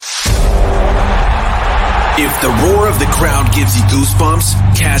If the roar of the crowd gives you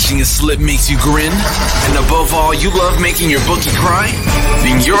goosebumps, catching a slip makes you grin, and above all, you love making your bookie cry,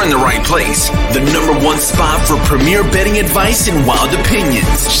 then you're in the right place. The #1 spot for premier betting advice and wild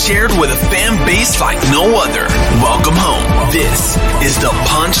opinions, shared with a fan base like no other. Welcome home. This is the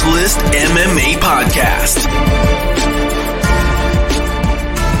Punch List MMA Podcast.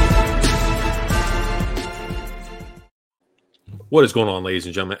 What is going on, ladies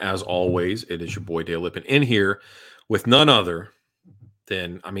and gentlemen? As always, it is your boy Dale Lippin in here with none other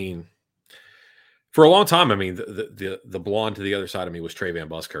than, for a long time, the blonde to the other side of me was Trey Van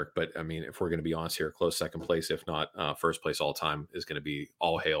Buskirk. But if we're going to be honest here, close second place, if not first place all time, is going to be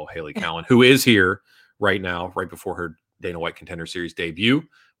all hail Haley Cowan, who is here right now, right before her Dana White Contender Series debut,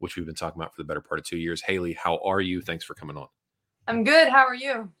 which we've been talking about for the better part of 2 years. Haley, how are you? Thanks for coming on. I'm good. How are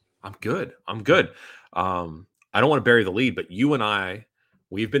you? I'm good. I don't want to bury the lead, but you and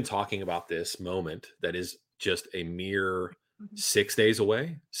we've been talking about this moment that is just a mere 6 days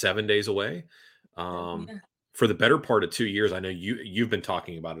away, 7 days away. For the better part of 2 years. I know you've been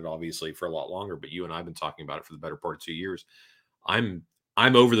talking about it obviously for a lot longer, but you and I have been talking about it for the better part of 2 years. I'm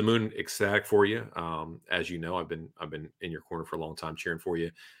over the moon ecstatic for you. As you know, I've been in your corner for a long time cheering for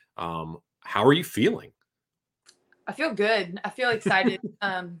you. How are you feeling? I feel good. I feel excited.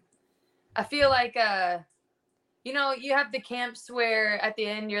 I feel like you have the camps where at the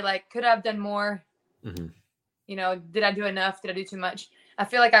end you're like, could I have done more? Mm-hmm. Did I do enough? Did I do too much? I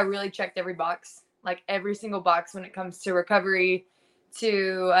feel like I really checked every box, like every single box when it comes to recovery,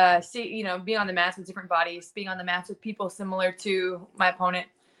 to be on the mats with different bodies, being on the mats with people similar to my opponent.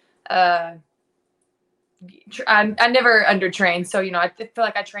 I never undertrained. So, I feel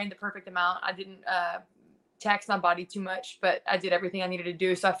like I trained the perfect amount. I didn't tax my body too much, but I did everything I needed to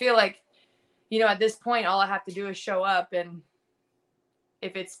do. So I feel like, at this point, all I have to do is show up, and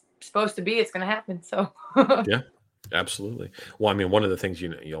if it's supposed to be, it's going to happen. So yeah, absolutely. Well, one of the things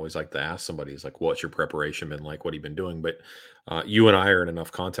you always like to ask somebody is like, what's your preparation been like? What have you been doing? But you and I are in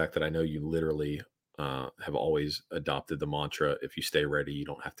enough contact that I know you literally have always adopted the mantra: if you stay ready, you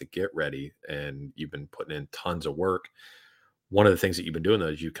don't have to get ready. And you've been putting in tons of work. One of the things that you've been doing, though,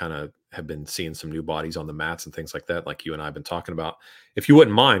 is you kind of have been seeing some new bodies on the mats and things like that, like you and I have been talking about. If you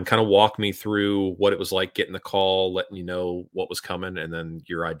wouldn't mind, kind of walk me through what it was like getting the call, letting you know what was coming, and then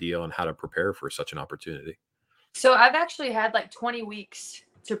your idea on how to prepare for such an opportunity. So I've actually had like 20 weeks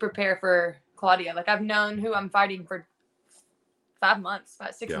to prepare for Claudia. Like I've known who I'm fighting for 5 months,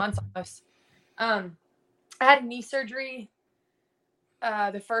 about 6 months almost. I had knee surgery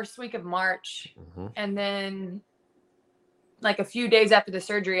the first week of March, and then like a few days after the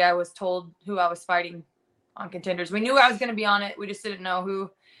surgery, I was told who I was fighting on Contenders. We knew I was going to be on it. We just didn't know who.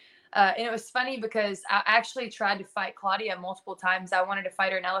 And it was funny because I actually tried to fight Claudia multiple times. I wanted to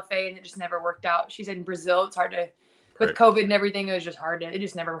fight her in LFA, and it just never worked out. She's in Brazil. It's hard to, with COVID and everything, it was just hard it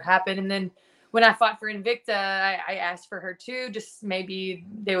just never happened. And then when I fought for Invicta, I asked for her too. Just maybe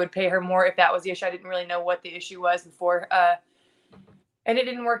they would pay her more if that was the issue. I didn't really know what the issue was before. And it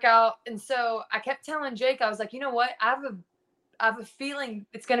didn't work out. And so I kept telling Jake, I was like, you know what? I have a feeling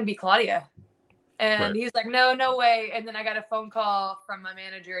it's going to be Claudia. And he was like, no way. And then I got a phone call from my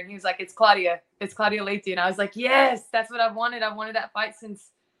manager, and he was like, it's Claudia Leite. And I was like, yes, that's what I've wanted. I've wanted that fight since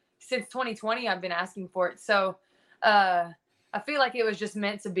 2020. I've been asking for it. So I feel like it was just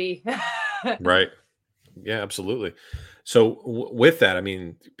meant to be. Right. Yeah, absolutely. So with that,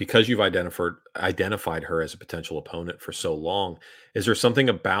 because you've identified her as a potential opponent for so long, is there something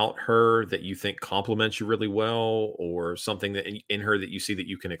about her that you think complements you really well, or something that in her that you see that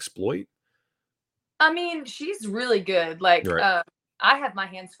you can exploit? She's really good. Like, right. I have my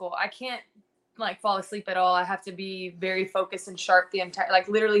hands full. I can't fall asleep at all. I have to be very focused and sharp the entire,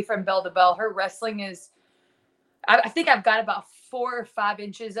 literally from bell to bell. Her wrestling is, I think I've got about 4 or 5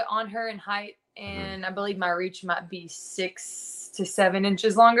 inches on her in height. And I believe my reach might be 6 to 7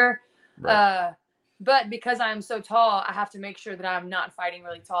 inches longer. Right. But because I'm so tall, I have to make sure that I'm not fighting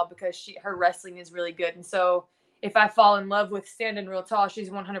really tall, because her wrestling is really good. And so if I fall in love with standing real tall, she's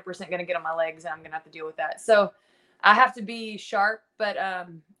 100% going to get on my legs, and I'm going to have to deal with that. So I have to be sharp. But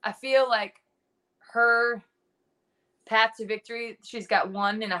I feel like her path to victory, she's got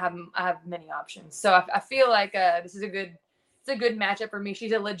one, and I have many options. So I feel like this is a good matchup for me.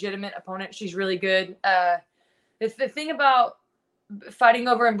 She's a legitimate opponent. She's really good. It's the thing about fighting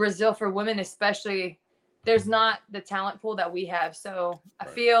over in Brazil for women, especially, there's not the talent pool that we have. So I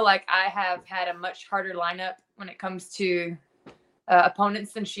feel like I have had a much harder lineup when it comes to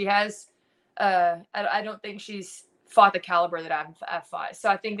opponents than she has. I don't think she's fought the caliber that I've fought. So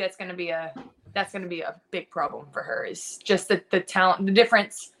I think that's going to be a big problem for her, is just the talent, the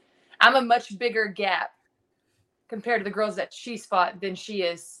difference. I'm a much bigger gap compared to the girls that she's fought than she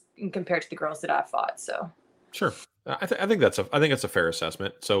is compared to the girls that I've fought. So Sure. I think that's a fair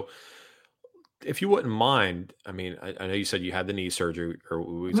assessment. So if you wouldn't mind, I mean, I know you said you had the knee surgery, or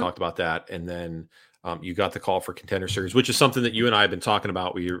we Mhm. talked about that, and then you got the call for Contender Series, which is something that you and I have been talking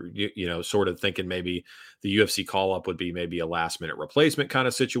about. You know, sort of thinking maybe the UFC call up would be maybe a last minute replacement kind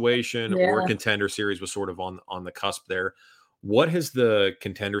of situation, or Yeah. Contender Series was sort of on the cusp there. What has the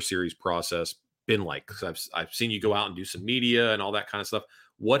Contender Series process been like? Because I've seen you go out and do some media and all that kind of stuff.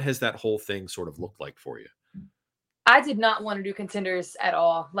 What has that whole thing sort of looked like for you? I did not want to do Contenders at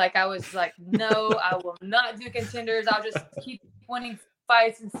all. Like I was like, no, I will not do Contenders. I'll just keep winning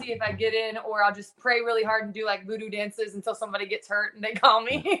fights and see if I get in, or I'll just pray really hard and do like voodoo dances until somebody gets hurt and they call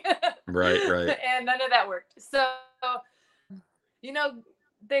me. Right, right. And none of that worked. So, you know,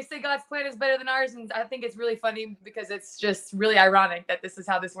 they say God's plan is better than ours, and I think it's really funny because it's just really ironic that this is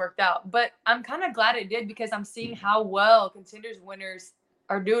how this worked out. But I'm kind of glad it did, because I'm seeing how well Contenders winners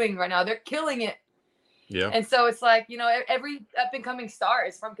are doing right now. They're killing it. Yeah. And so it's like, you know, every up and coming star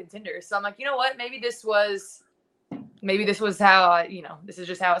is from Contenders. So I'm like, you know what? Maybe this was how this is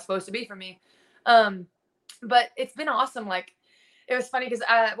just how it's supposed to be for me. But it's been awesome. Like, it was funny because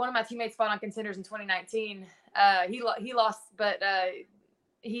one of my teammates fought on Contenders in 2019. He lost, but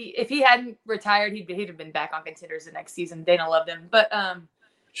if he hadn't retired, he'd have been back on Contenders the next season. Dana loved him. But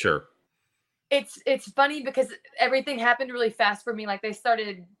Sure. It's funny because everything happened really fast for me. Like they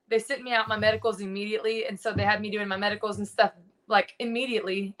sent me out my medicals immediately. And so they had me doing my medicals and stuff like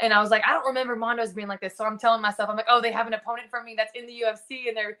immediately. And I was like, I don't remember Mondo's being like this. So I'm telling myself, I'm like, oh, they have an opponent for me that's in the UFC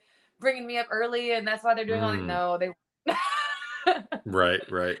and they're bringing me up early. And that's why they're doing all that. No, they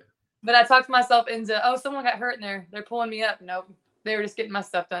Right. But I talked myself into, oh, someone got hurt and they're pulling me up. Nope. They were just getting my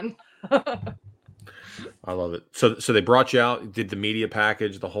stuff done. I love it. So they brought you out, did the media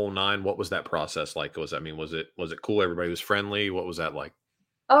package, the whole nine. What was that process like? Was it cool? Everybody was friendly. What was that like?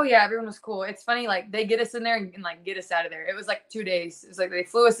 Oh yeah, everyone was cool. It's funny, like they get us in there and like get us out of there. It was like 2 days. It was like they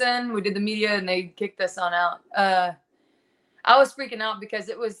flew us in, we did the media, and they kicked us on out. I was freaking out because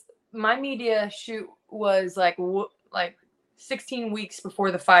it was my media shoot was like 16 weeks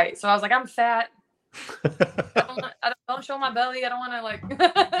before the fight. So I was like, I'm fat. I don't show my belly. I don't want to like.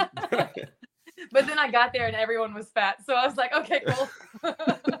 But then I got there and everyone was fat. So I was like, okay, cool.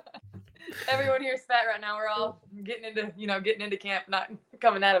 Everyone here is fat right now. We're all getting into camp, not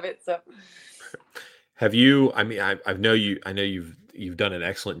coming out of it. So have you, I mean, I know you've done an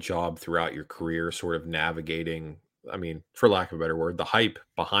excellent job throughout your career, sort of navigating, I mean, for lack of a better word, the hype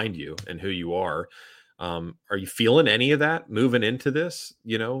behind you and who you are. Are you feeling any of that moving into this,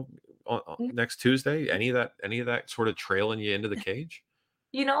 next Tuesday? Any of that sort of trailing you into the cage?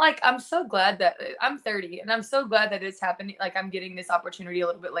 Like I'm so glad that I'm 30 and I'm so glad that it's happening. Like I'm getting this opportunity a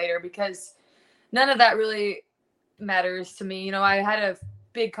little bit later because none of that really matters to me. I had a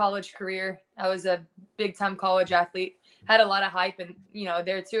big college career. I was a big time college athlete, had a lot of hype and,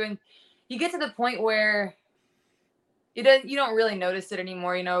 there too. And you get to the point where you don't really notice it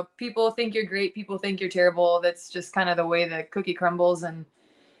anymore. People think you're great. People think you're terrible. That's just kind of the way the cookie crumbles. And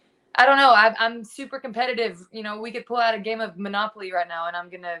I don't know. I'm super competitive. We could pull out a game of Monopoly right now and I'm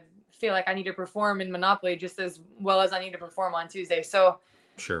going to feel like I need to perform in Monopoly just as well as I need to perform on Tuesday. So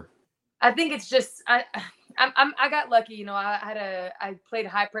sure. I think it's just, I got lucky. I played a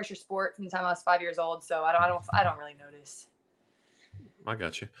high pressure sport from the time I was 5 years old. So I don't really notice. I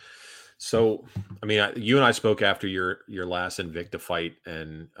got you. So, I mean, you and I spoke after your last Invicta fight.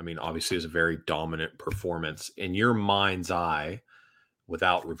 And I mean, obviously it was a very dominant performance in your mind's eye.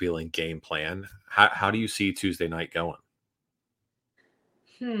 Without revealing game plan, how do you see Tuesday night going?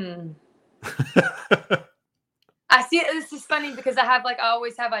 I see it. This is funny because I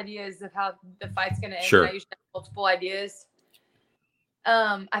always have ideas of how the fight's going to end. Sure. And I usually have multiple ideas.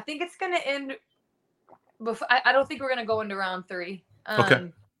 I think it's going to end before. I don't think we're going to go into round 3. Okay.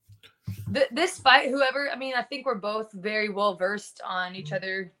 This fight, I think we're both very well versed on each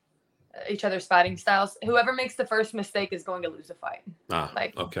other's fighting styles. Whoever makes the first mistake is going to lose the fight.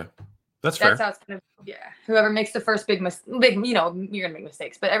 Okay. That's fair. That's how it's going to, yeah. Whoever makes the first big, you're going to make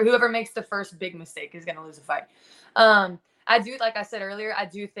mistakes, but whoever makes the first big mistake is going to lose a fight. I do, like I said earlier, I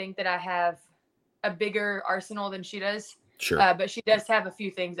do think that I have a bigger arsenal than she does. Sure. But she does have a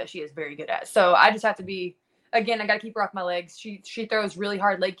few things that she is very good at. So I just have to be, again, I got to keep her off my legs. She throws really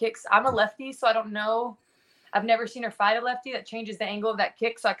hard leg kicks. I'm a lefty, so I don't know. I've never seen her fight a lefty that changes the angle of that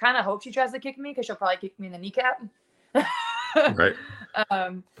kick. So I kind of hope she tries to kick me because she'll probably kick me in the kneecap. Right.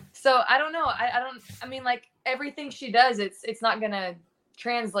 So I don't know. I mean, like everything she does, it's not going to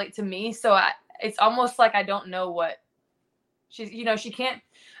translate to me. So it's almost like I don't know what she's, she can't,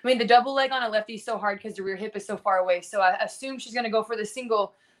 I mean, the double leg on a lefty is so hard because the rear hip is so far away. So I assume she's going to go for the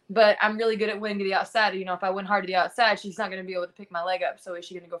single, but I'm really good at winning to the outside. You know, if I win hard to the outside, she's not going to be able to pick my leg up. So is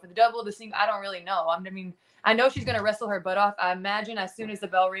she going to go for the double, the single? I don't really know. I mean, I know she's going to wrestle her butt off. I imagine as soon as the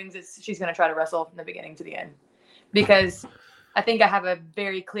bell rings, she's going to try to wrestle from the beginning to the end, because I think I have a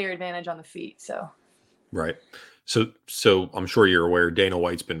very clear advantage on the feet. So. Right. So I'm sure you're aware Dana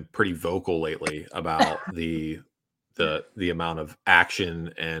White's been pretty vocal lately about the amount of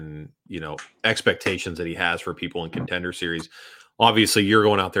action and, you know, expectations that he has for people in Contender Series. Obviously, you're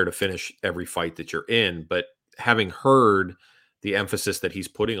going out there to finish every fight that you're in, but having heard the emphasis that he's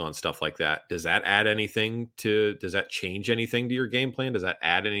putting on stuff like that, does that change anything to your game plan? Does that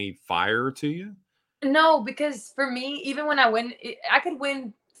add any fire to you? No, because for me, even when I win, I could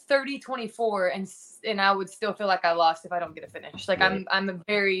win 30-24 and I would still feel like I lost if I don't get a finish. Like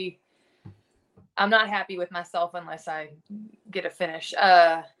right. I'm not happy with myself unless I get a finish.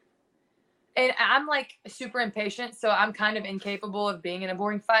 And I'm like super impatient, so I'm kind of incapable of being in a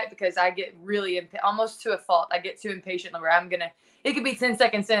boring fight because I get really almost to a fault. I get too impatient where it could be 10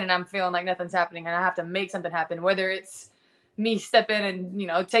 seconds in and I'm feeling like nothing's happening and I have to make something happen, whether it's me stepping and, you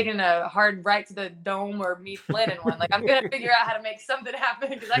know, taking a hard right to the dome or me landing one. Like I'm going to figure out how to make something happen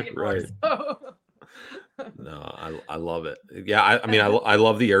because I get bored. Right. So. No, I love it. Yeah. I mean, I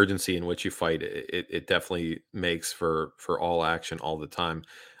love the urgency in which you fight. It definitely makes for all action all the time.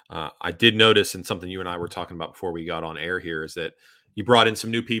 I did notice, and something you and I were talking about before we got on air here, is that you brought in some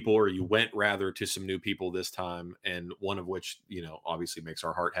new people, or you went rather to some new people this time. And one of which, you know, obviously makes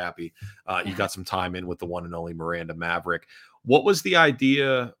our heart happy. You got some time in with the one and only Miranda Maverick. What was the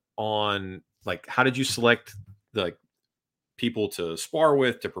idea on, like, how did you select the people to spar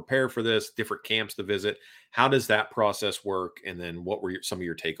with, to prepare for this, different camps to visit? How does that process work? And then what were some of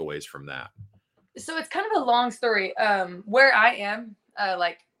your takeaways from that? So it's kind of a long story. Where I am,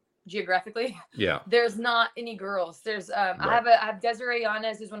 like geographically, yeah, there's not any girls. There's right. I have Desiree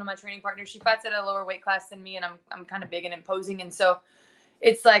Yanez, who's one of my training partners. She fights at a lower weight class than me, and I'm kind of big and imposing, and so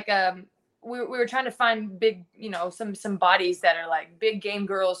it's like we were trying to find big, you know, some bodies that are like big game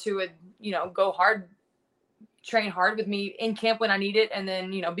girls who would, you know, go hard, train hard with me in camp when I need it, and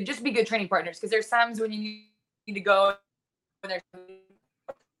then, you know, just be good training partners, because there's times when you need to go when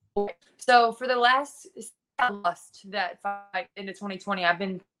there's. So for the last, I lost that fight into 2020. I've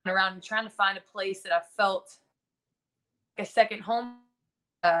been around trying to find a place that I felt like a second home,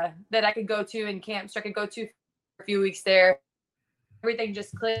 that I could go to in camp, so I could go to for a few weeks there. Everything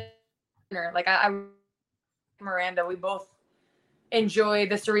just clicked. Like I Miranda, we both enjoy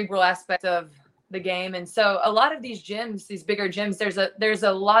the cerebral aspect of the game, and so a lot of these gyms, these bigger gyms, there's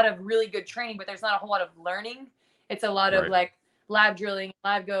a lot of really good training, but there's not a whole lot of learning. It's a lot of like lab drilling,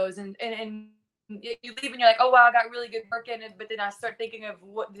 lab goes, and you leave and you're like, oh wow, I got really good work in it, but then I start thinking of,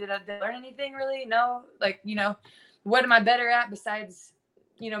 what did I learn anything really? No, like, you know, what am I better at besides,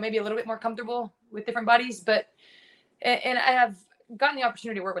 you know, maybe a little bit more comfortable with different bodies? But and I have gotten the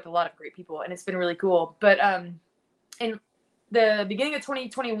opportunity to work with a lot of great people, and it's been really cool. But in the beginning of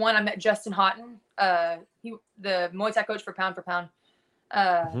 2021, I met Justin Houghton, the Muay Thai coach for Pound for Pound,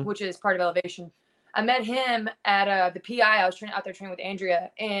 which is part of Elevation. I met him at the PI. I was out there training with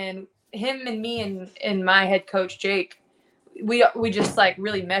Andrea, and him and me and my head coach Jake, we just like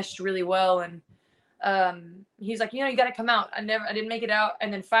really meshed really well. And he's like, you know, you got to come out. I didn't make it out,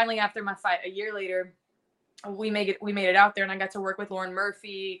 and then finally after my fight a year later, we made it out there, and I got to work with Lauren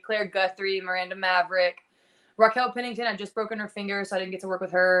Murphy, Claire Guthrie, Miranda Maverick, Raquel Pennington. I'd just broken her finger, so I didn't get to work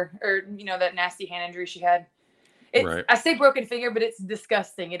with her, or, you know, that nasty hand injury she had. Right. I say broken finger, but it's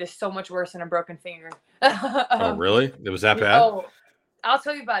disgusting. It is so much worse than a broken finger. Oh, really? It was that bad? Oh, I'll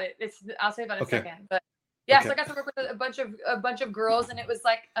tell you about it. I'll tell you about it in a second. But yeah, so I got to work with a bunch of girls, and it was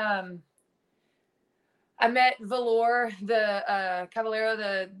like I met Valor, the Caballero,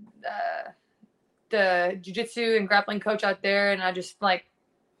 the jiu-jitsu and grappling coach out there, and I just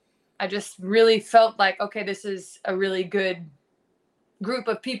really felt like, okay, this is a really good group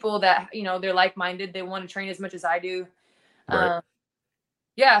of people that, you know, they're like-minded. They want to train as much as I do. Right.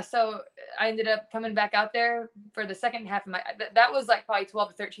 Yeah, so I ended up coming back out there for the second half of that was like probably 12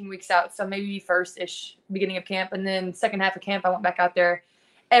 to 13 weeks out, so maybe first-ish beginning of camp, and then second half of camp I went back out there.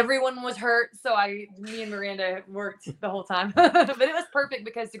 Everyone was hurt, so me and Miranda worked the whole time. But it was perfect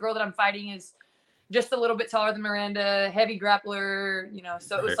because the girl that I'm fighting is just a little bit taller than Miranda, heavy grappler, you know,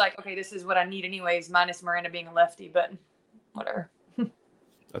 so it was like, okay, this is what I need anyways, minus Miranda being a lefty, but whatever.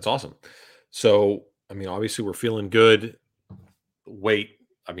 That's awesome. So, I mean, obviously we're feeling good. Weight,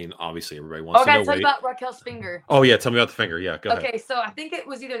 I mean, obviously everybody wants to know. Okay, tell me about Raquel's finger. Oh yeah, tell me about the finger. Yeah, go ahead. Okay, so I think it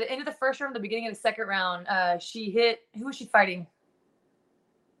was either the end of the first round or the beginning of the second round. She hit, who was she fighting?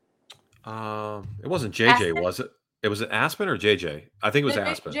 It wasn't JJ, Aspen? was it? It was Aspen or JJ? I think it was No,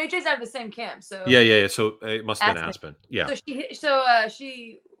 Aspen. JJ's out of the same camp, so Yeah. So it must have been Aspen. Aspen. Yeah. So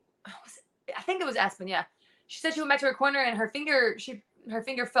she I think it was Aspen, yeah. She said she went back to her corner and her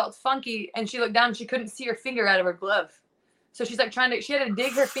finger felt funky and she looked down and she couldn't see her finger out of her glove. So she's like she had to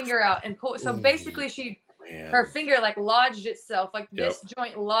dig her finger out and pull. So basically her finger like lodged itself, like this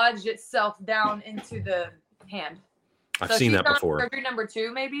joint lodged itself down into the hand. I've seen that before. Surgery number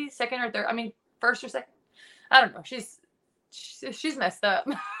 2, maybe second or third. I mean, first or second. I don't know. She's messed up.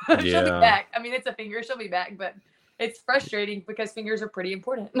 She'll be back. I mean, it's a finger. She'll be back, but it's frustrating because fingers are pretty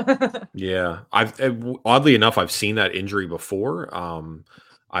important. Yeah. Oddly enough, I've seen that injury before.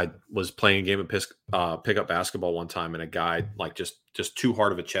 I was playing a game of pickup basketball one time, and a guy like just too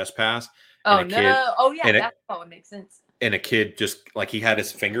hard of a chest pass. Oh no! Oh yeah, that's how it makes sense. And a kid just like he had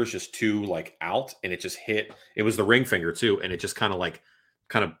his fingers just too like out, and it just hit. It was the ring finger too, and it just kind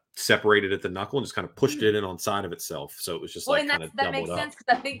of separated at the knuckle and just kind of pushed it in on side of itself. So it was just and that makes sense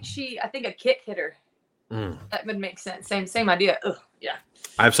because I think a kick hit her. That would make sense. Same idea. Ugh, yeah.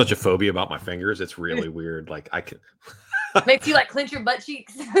 I have such a phobia about my fingers. It's really weird. Like I can. Makes you like clench your butt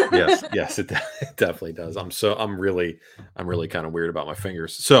cheeks. Yes, it definitely does. I'm really kind of weird about my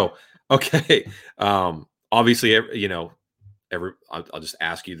fingers. So, okay. Obviously, I'll just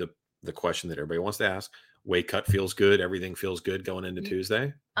ask you the question that everybody wants to ask. Weight cut feels good. Everything feels good going into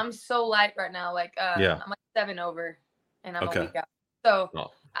Tuesday. I'm so light right now. Like, I'm like 7 over and I'm a week out. So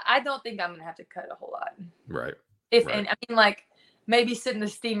I don't think I'm going to have to cut a whole lot. Right. And I mean, like maybe sit in the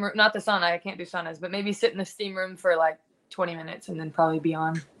steam room, not the sauna. I can't do saunas, but maybe sit in the steam room for like 20 minutes and then probably be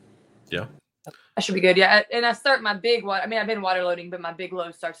on. Yeah. I should be good. Yeah. And I start my big water. I mean, I've been water loading, but my big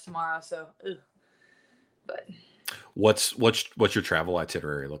load starts tomorrow. So, but what's your travel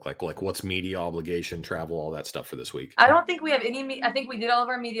itinerary look like? Like what's media obligation, travel, all that stuff for this week? I don't think we have any. I think we did all of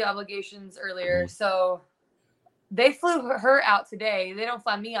our media obligations earlier. So they flew her out today. They don't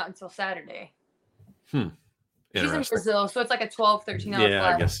fly me out until Saturday. She's in Brazil. So it's like a 12, 13 hour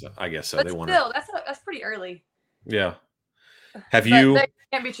flight. I guess so. But still, that's pretty early. Yeah. Have you? They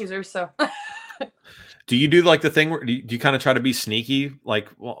can't be choosers. So. Do you do like the thing where do you kind of try to be sneaky, like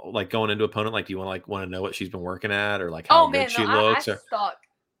going into opponent? Like, do you want to know what she's been working at, or like how good she looks? I stalk.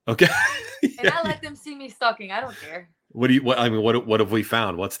 Okay. And I let them see me stalking. I don't care. What have we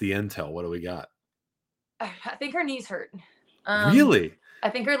found? What's the intel? What do we got? I think her knee's hurt. Really? I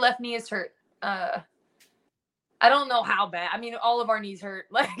think her left knee is hurt. I don't know how bad. I mean, all of our knees hurt.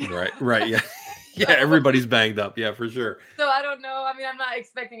 Like. Right. Yeah. Yeah, everybody's banged up. Yeah, for sure. So I don't know. I mean, I'm not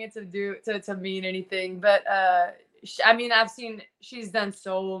expecting it to mean anything, but I mean, I've seen she's done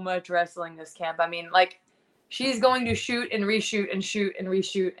so much wrestling this camp. I mean, like she's going to shoot and reshoot and shoot and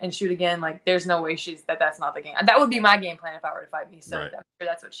reshoot and shoot again. Like there's no way that's not the game. That would be my game plan if I were to fight me. So I'm sure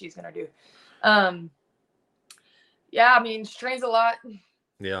that's what she's gonna do. Yeah, I mean, she trains a lot.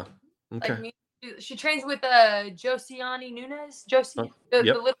 Yeah. Okay. Like she trains with Josiane Nunes. The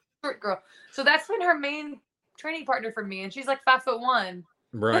little short girl. So that's been her main training partner for me, and she's like 5'1".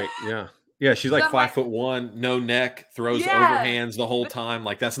 Right. Yeah. Yeah. She's like 5'1", no neck, throws overhands the whole time.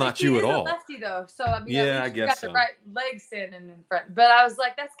 Like that's not you at all. Lefty though, so I mean, I guess got so. the right leg standing in front. But I was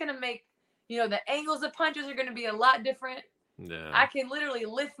like, that's gonna make the angles of punches are gonna be a lot different. Yeah. I can literally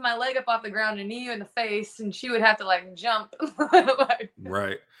lift my leg up off the ground and knee you in the face, and she would have to like jump.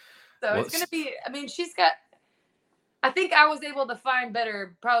 Right. So it's gonna be. I mean, she's got. I think I was able to find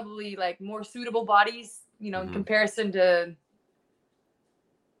better, probably like more suitable bodies, in comparison to,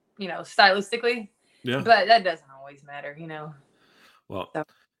 stylistically. Yeah. But that doesn't always matter, Well,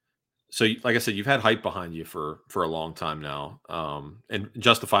 so like I said, you've had hype behind you for a long time now, and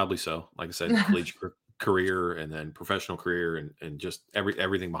justifiably so. Like I said, collegiate career and then professional career and just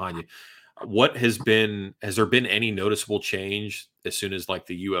everything behind you. Has there been any noticeable change as soon as like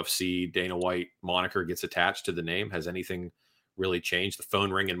the UFC Dana White moniker gets attached to the name? Has anything really changed? The phone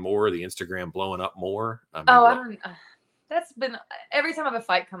ringing more, the Instagram blowing up more? I don't. That's been every time I have a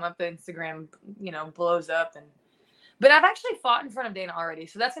fight come up, the Instagram, blows up. But I've actually fought in front of Dana already,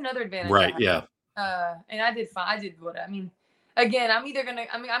 so that's another advantage. Right. Yeah. And I did fine. I did what I mean. Again, I'm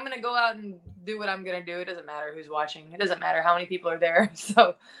gonna go out and do what I'm gonna do. It doesn't matter who's watching. It doesn't matter how many people are there.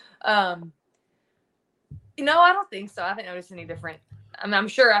 So. I don't think so. I haven't noticed any different. I mean, I'm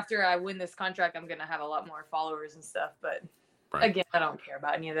sure after I win this contract, I'm going to have a lot more followers and stuff. But again, I don't care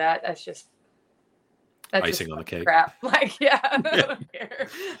about any of that. That's icing on the cake. Crap. Like, I don't care.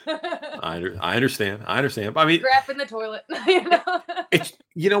 I understand. I mean, crap in the toilet. It's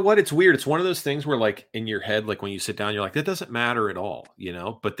what? It's weird. It's one of those things where, like, in your head, like when you sit down, you're like, that doesn't matter at all,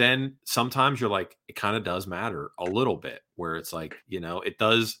 But then sometimes you're like, it kind of does matter a little bit. Where it's like, it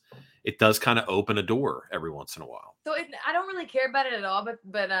does. it does kind of open a door every once in a while. So I don't really care about it at all,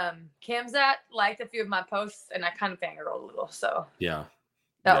 but Camzat liked a few of my posts, and I kind of fangirled a little. So yeah,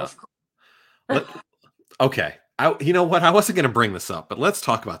 that was cool. Okay, you know what? I wasn't going to bring this up, but let's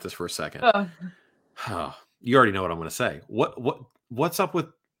talk about this for a second. You already know what I'm going to say. What's up with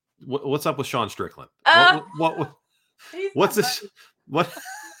Sean Strickland? What's this?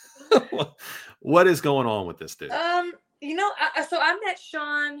 What is going on with this dude? You know, so I met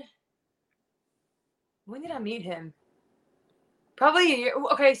Sean. When did I meet him? Probably a year.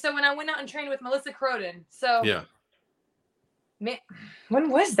 Okay, so when I went out and trained with Melissa Croden. So yeah. Man,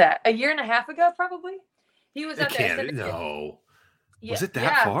 when was that? A year and a half ago, probably. He was out there. No. Yeah, was it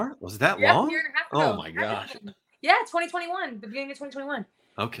that far? Was it that long? A year and a half ago. Oh my gosh. Yeah, 2021, the beginning of 2021.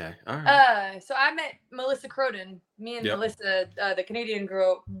 Okay, all right. So I met Melissa Croden. Me and Melissa, the Canadian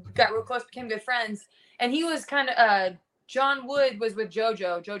girl, got real close, became good friends. And he was kind of John Wood was with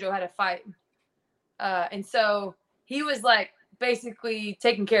JoJo. JoJo had a fight. And so he was like basically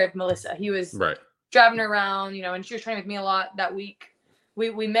taking care of Melissa. He was driving her around, you know, and she was training with me a lot that week.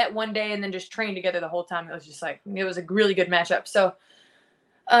 We met one day and then just trained together the whole time. It was just like, it was a really good matchup. So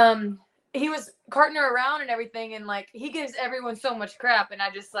he was carting her around and everything, and like he gives everyone so much crap, and I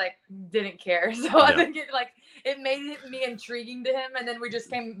just like didn't care. So I think it made me intriguing to him, and then we just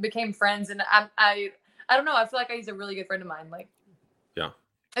became friends. And I don't know, I feel like he's a really good friend of mine. Like,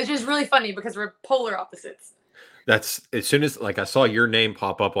 it's just really funny because we're polar opposites. That's as soon as like I saw your name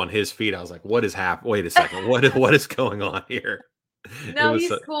pop up on his feed, I was like, what is happening? Wait a second, what is going on here? No,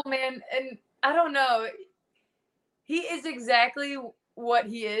 he's cool, man, and I don't know, he is exactly what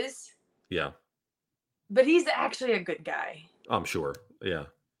he is. Yeah. But he's actually a good guy. I'm sure. Yeah.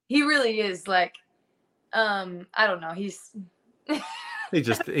 He really is. Like, I don't know. He's he's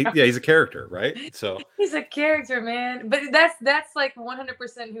a character, right? So he's a character, man. But that's like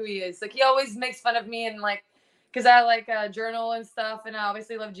 100% who he is. Like, he always makes fun of me, and like, because I like journal and stuff, and I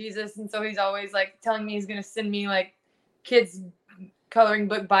obviously love Jesus, and so he's always like telling me he's gonna send me like kids coloring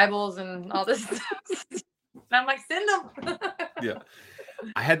book Bibles and all this stuff. And I'm like, send them. Yeah.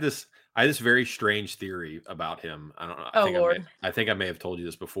 I had this very strange theory about him. I don't know. I think I may have told you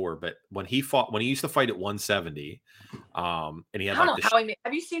this before, but when he used to fight at 170, and he had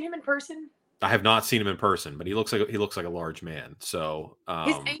have you seen him in person? I have not seen him in person, but he looks like a large man. So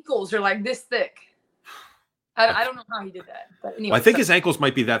his ankles are like this thick. I don't know how he did that, but anyway. Well, I think his ankles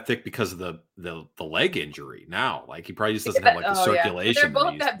might be that thick because of the leg injury. Now, like he probably just doesn't have like the circulation. They're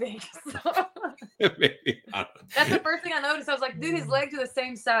both that big. So. Maybe. That's the first thing I noticed. I was like, dude, his legs are the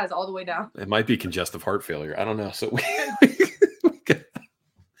same size all the way down. It might be congestive heart failure. I don't know. So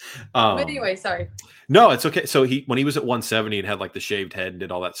but anyway, sorry. No, it's okay. So when he was at 170 and had like the shaved head and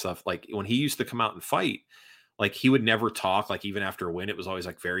did all that stuff, like when he used to come out and fight, like he would never talk. Like even after a win, it was always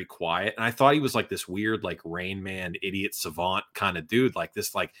like very quiet. And I thought he was like this weird, like Rain Man, idiot savant kind of dude, like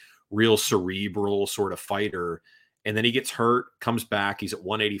this like real cerebral sort of fighter. And then he gets hurt, comes back. He's at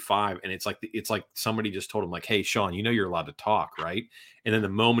 185, and it's like somebody just told him, like, "Hey, Sean, you know you're allowed to talk, right?" And then the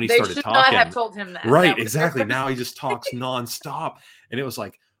moment he started talking, not have told him that. Right, exactly. Now he just talks nonstop, and it was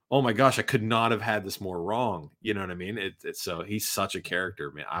like, oh my gosh, I could not have had this more wrong. You know what I mean? It's so he's such a character,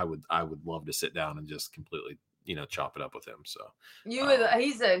 man. I would love to sit down and just completely, chop it up with him. So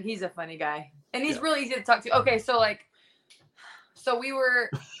he's a funny guy, and he's really easy to talk to. Okay, so like. So we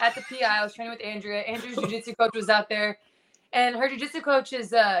were at the PI. I was training with Andrea. Andrea's jiu-jitsu coach was out there, and her jiu-jitsu coach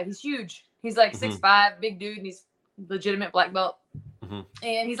is he's huge. He's like 6'5", big dude, and he's legitimate black belt. Mm-hmm.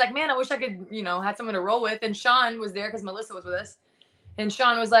 And he's like, man, I wish I could, have someone to roll with. And Sean was there because Melissa was with us. And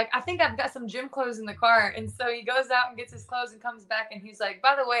Sean was like, I think I've got some gym clothes in the car. And so he goes out and gets his clothes and comes back, and he's like,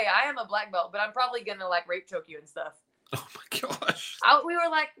 by the way, I am a black belt, but I'm probably gonna like rape choke you and stuff. Oh my gosh. We were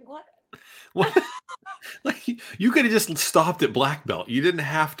like, what? What? Like you could have just stopped at black belt. You didn't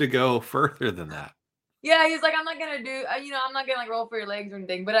have to go further than that. Yeah, he's like, I'm not gonna do, I'm not gonna like roll for your legs or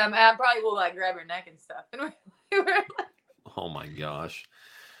anything, but I probably will like grab your neck and stuff. And we were like, oh my gosh,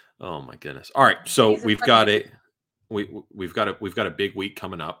 oh my goodness. All right, so we've got a big week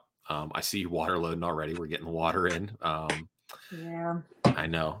coming up. I see you water loading already. We're getting the water in. Yeah, I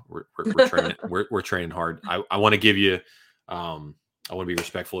know we're training. we're training hard. I want to give you. I want to be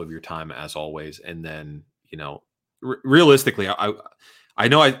respectful of your time as always. And then, realistically, I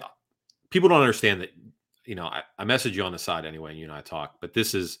know people don't understand that, I message you on the side anyway, and you and I talk, but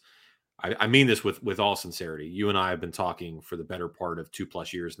this is, I mean this with all sincerity. You and I have been talking for the better part of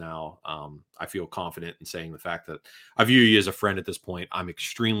 2+ years now. I feel confident in saying the fact that I view you as a friend at this point. I'm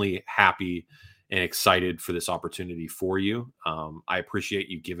extremely happy and excited for this opportunity for you. I appreciate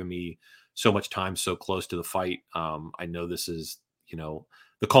you giving me so much time so close to the fight. I know this is,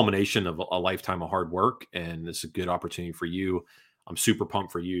 the culmination of a lifetime of hard work, and it's a good opportunity for you. I'm super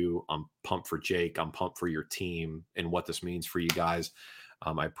pumped for you. I'm pumped for Jake. I'm pumped for your team and what this means for you guys.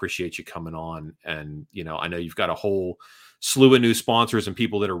 I appreciate you coming on, and I know you've got a whole slew of new sponsors and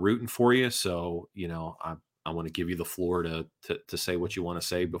people that are rooting for you. So I want to give you the floor to say what you want to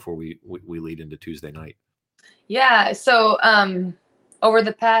say before we lead into Tuesday night. Yeah. So over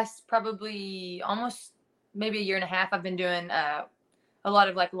the past probably almost maybe a year and a half, I've been doing a lot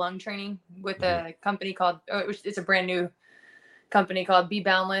of like lung training with a company called, it's a brand new company called Be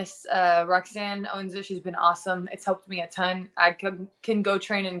Boundless. Roxanne owns it. She's been awesome. It's helped me a ton. I can go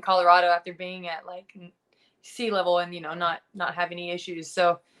train in Colorado after being at like sea level and not have any issues.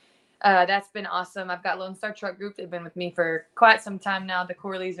 So that's been awesome. I've got Lone Star Truck Group. They've been with me for quite some time now. The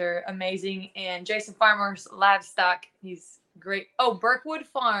Corleys are amazing. And Jason Farmer's Livestock, he's great. Oh, Burkwood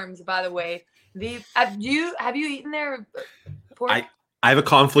Farms, by the way. Have you eaten their pork? I have a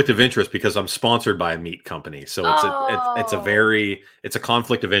conflict of interest because I'm sponsored by a meat company, so it's a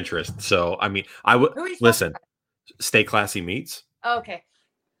conflict of interest. So I mean, I would listen. Stay Classy Meats. Oh, okay.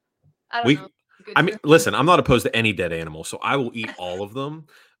 I don't know. I mean, listen. I'm not opposed to any dead animal, so I will eat all of them.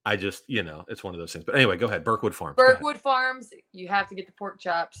 I just, it's one of those things. But anyway, go ahead. Burkwood Farms. Burkwood Farms. You have to get the pork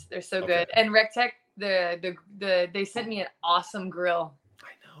chops. They're so good. And RecTech, they sent me an awesome grill. I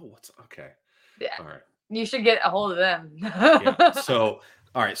know. Okay. Yeah. All right. You should get a hold of them. Yeah. So,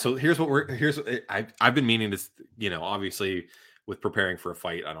 all right. So I've been meaning this, obviously with preparing for a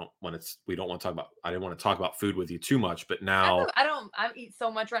fight, I didn't want to talk about food with you too much, but now I eat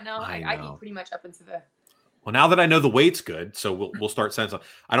so much right now. I eat pretty much up into the. Well, now that I know the weight's good, so we'll start sending some.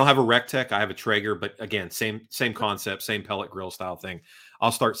 I don't have a RecTech, I have a Traeger, but again, same concept, same pellet grill style thing.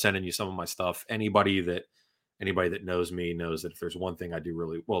 I'll start sending you some of my stuff. Anybody that knows me knows that if there's one thing I do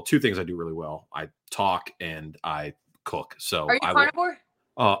really well, two things I do really well: I talk and I cook. So are you carnivore?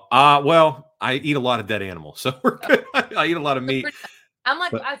 Well, I eat a lot of dead animals, so we're good. I eat a lot of meat.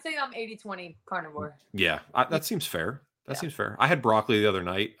 I'd say I'm 80-20 carnivore. Yeah, that seems fair. That seems fair. I had broccoli the other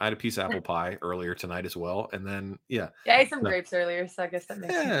night. I had a piece of apple pie earlier tonight as well, and then I ate some grapes earlier, so I guess that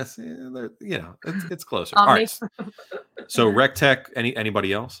makes sense. It's closer. All right. So RecTech.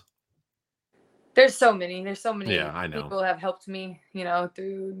 Anybody else? There's so many. Yeah, I know. People have helped me,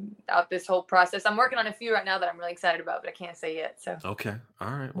 throughout this whole process. I'm working on a few right now that I'm really excited about, but I can't say yet. So okay,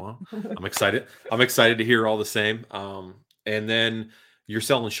 all right. Well, I'm excited. I'm excited to hear all the same. And then you're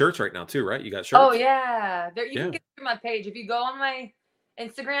selling shirts right now too, right? You got shirts. Oh yeah, you can get through my page if you go on my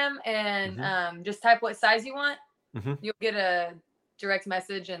Instagram and just type what size you want. You'll get a direct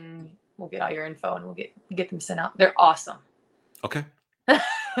message, and we'll get all your info, and we'll get them sent out. They're awesome. Okay.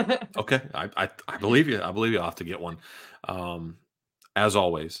 Okay, I believe you. I believe you. I'll have to get one. As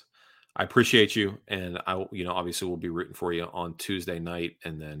always, I appreciate you, and I, obviously we'll be rooting for you on Tuesday night,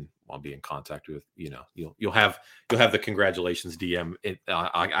 and then I'll be in contact with you'll have the congratulations DM.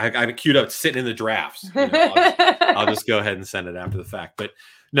 I got it queued up, sitting in the drafts. I'll just go ahead and send it after the fact. But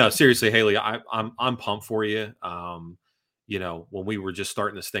no, seriously, Haley, I'm pumped for you. When we were just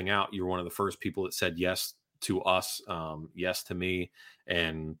starting this thing out, you were one of the first people that said yes to us, yes to me,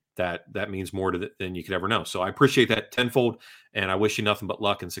 and that means more than you could ever know. So I appreciate that tenfold, and I wish you nothing but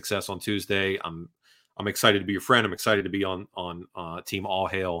luck and success on Tuesday. I'm excited to be your friend. I'm excited to be on Team All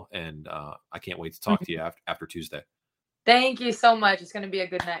Hail, and I can't wait to talk to you after Tuesday. Thank you so much. It's going to be a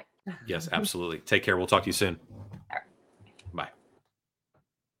good night. Yes, absolutely. Take care. We'll talk to you soon. Right. Bye.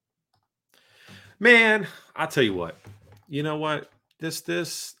 Man, I'll tell you what. You know what?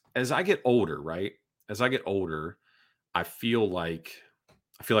 This as I get older, right? As I get older, I feel like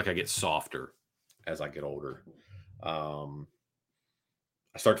I get softer as I get older. I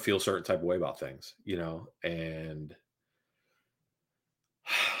start to feel a certain type of way about things, and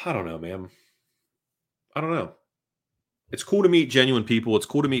I don't know, man. I don't know. It's cool to meet genuine people. It's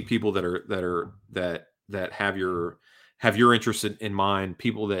cool to meet people that have your interest in mind,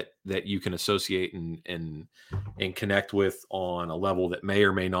 people that you can associate and connect with on a level that may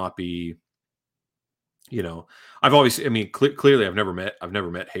or may not be. I've always, clearly I've never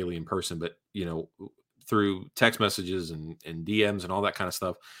met Haley in person, but through text messages and DMs and all that kind of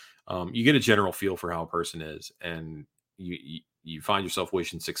stuff, you get a general feel for how a person is, and you find yourself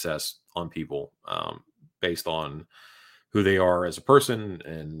wishing success on people based on who they are as a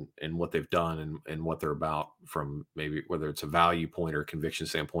person and what they've done and what they're about, from maybe whether it's a value point or a conviction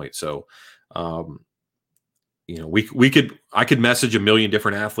standpoint. So, I could message a million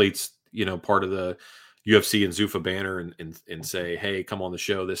different athletes, part of the UFC and Zuffa banner and say, hey, come on the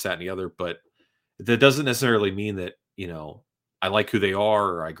show, this, that, and the other. But that doesn't necessarily mean that, I like who they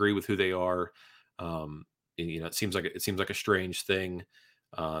are or I agree with who they are. It seems like a strange thing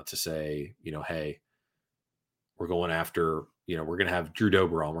to say, hey, we're going after, we're going to have Drew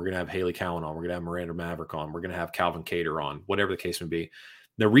Dober on, we're going to have Haley Cowan on, we're going to have Miranda Maverick on, we're going to have Calvin Kattar on, whatever the case may be.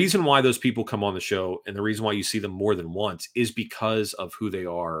 The reason why those people come on the show and the reason why you see them more than once is because of who they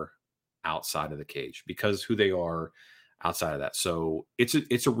are outside of the cage, because who they are outside of that. So it's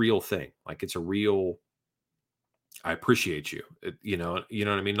a real thing. Like, it's a real, I appreciate you. You know what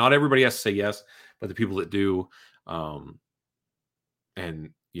I mean? Not everybody has to say yes, but the people that do, and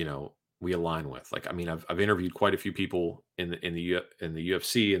we align with. Like, I mean, I've interviewed quite a few people in the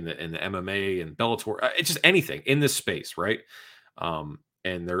UFC and the MMA and Bellator. It's just anything in this space, right?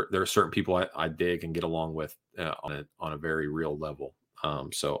 And there are certain people I dig and get along with on a very real level.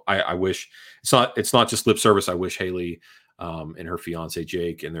 So I wish it's not just lip service. I wish Haley and her fiance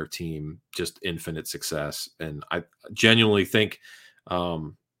Jake and their team just infinite success. And I genuinely think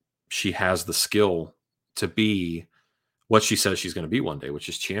she has the skill to be what she says she's going to be one day, which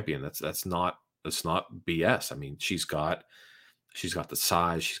is champion. That's not BS. I mean, she's got the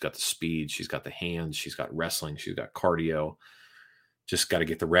size, she's got the speed, she's got the hands, she's got wrestling, she's got cardio. Just got to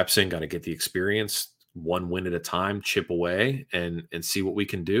get the reps in, got to get the experience, one win at a time, chip away and see what we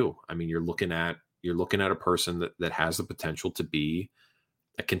can do. I mean, you're looking at a person that has the potential to be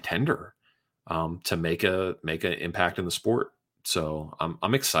a contender, to make an impact in the sport. So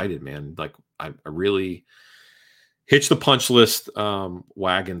I'm excited, man. Like, I really hitch the punch list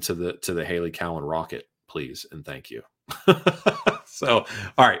wagon to the Haley Cowan rocket, please, and thank you. So,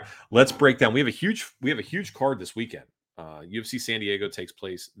 all right, let's break down. We have a huge card this weekend. UFC San Diego takes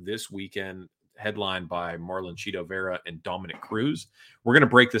place this weekend, headlined by Marlon Chito Vera and Dominic Cruz. We're going to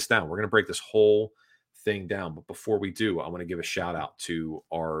break this down. We're going to break this whole thing down. But before we do, I want to give a shout out to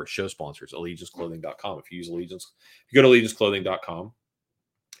our show sponsors, AllegianceClothing.com. If you go to AllegianceClothing.com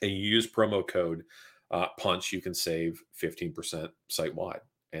and you use promo code PUNCH, you can save 15% site-wide.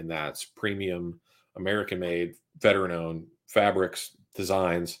 And that's premium, American-made, veteran-owned fabrics,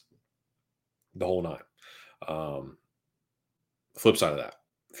 designs, the whole nine. Flip side of that,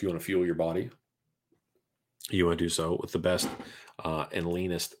 if you want to fuel your body, you want to do so with the best and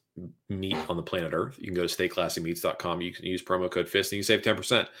leanest meat on the planet Earth, you can go to StayClassyMeats.com. You can use promo code FIST and you save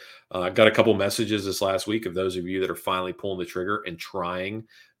 10%. I got a couple messages this last week of those of you that are finally pulling the trigger and trying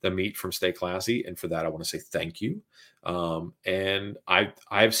the meat from Stay Classy. And for that, I want to say thank you. And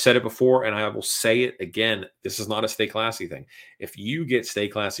I've said it before and I will say it again. This is not a Stay Classy thing. If you get Stay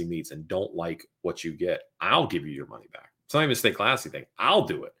Classy meats and don't like what you get, I'll give you your money back. It's not even a Stay Classy thing. I'll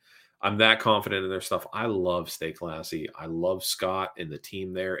do it. I'm that confident in their stuff. I love Stay Classy. I love Scott and the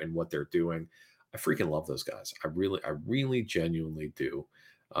team there and what they're doing. I freaking love those guys. I really genuinely do.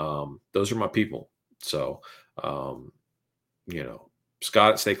 Those are my people. So,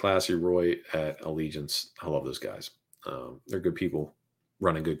 Scott at Stay Classy, Roy at Allegiance. I love those guys. They're good people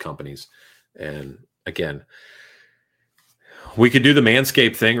running good companies. And again, we could do the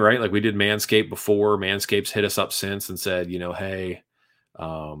Manscaped thing, right? Like we did Manscaped before. Manscaped's hit us up since and said, hey,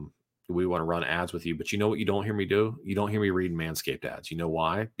 we want to run ads with you. But you know what you don't hear me do? You don't hear me reading Manscaped ads. You know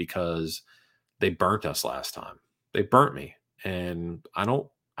why? Because they burnt us last time. They burnt me. And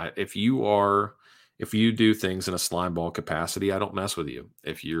if you do things in a slime ball capacity, I don't mess with you.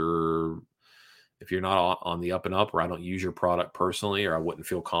 If you're not on the up and up, or I don't use your product personally, or I wouldn't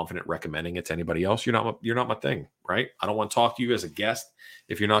feel confident recommending it to anybody else, you're not my thing, right? I don't want to talk to you as a guest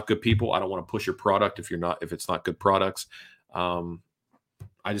if you're not good people. I don't want to push your product if it's not good products.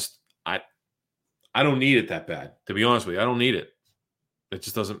 I don't need it that bad, to be honest with you. I don't need it. It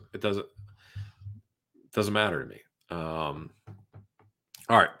just doesn't matter to me. All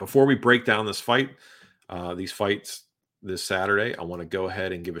right, before we break down these fights this Saturday, I want to go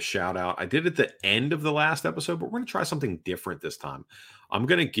ahead and give a shout out. I did at the end of the last episode, but we're going to try something different this time. I'm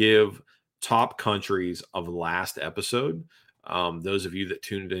going to give top countries of last episode. Those of you that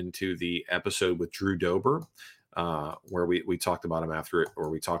tuned into the episode with Drew Dober, where we talked about him after it, or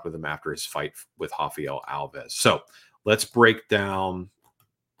we talked with him after his fight with Rafael Alves. So let's break down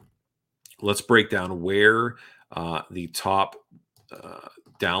where the top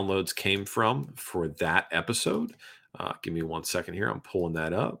downloads came from for that episode. Give me 1 second here. I'm pulling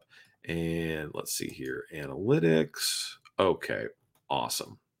that up, and let's see here. Analytics. Okay,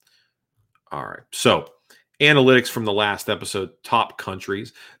 awesome. All right, so analytics from the last episode, top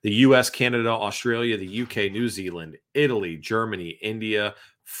countries: the US, Canada, Australia, the UK, New Zealand, Italy, Germany, India,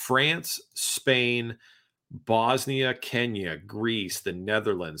 France, Spain, Bosnia, Kenya, Greece, the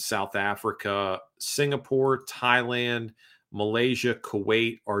Netherlands, South Africa, Singapore, Thailand, Malaysia,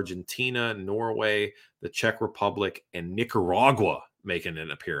 Kuwait, Argentina, Norway, the Czech Republic, and Nicaragua making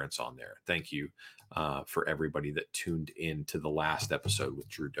an appearance on there. Thank you for everybody that tuned in to the last episode with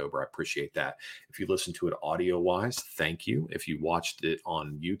Drew Dober. I appreciate that. If you listened to it audio-wise, thank you. If you watched it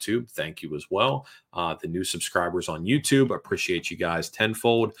on YouTube, thank you as well. The new subscribers on YouTube, appreciate you guys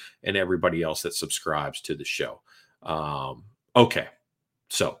tenfold, and everybody else that subscribes to the show. Okay,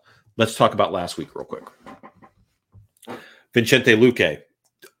 so let's talk about last week real quick. Vicente Luque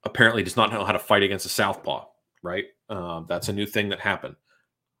apparently does not know how to fight against a southpaw, right? That's a new thing that happened.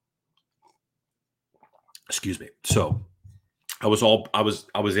 Excuse me. So I was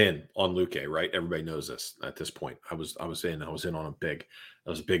in on Luque, right? Everybody knows this at this point. I was in on a big.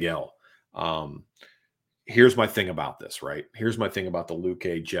 That was a big L. Here's my thing about this, right? Here's my thing about the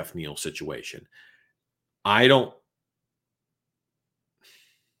Luque Jeff Neal situation.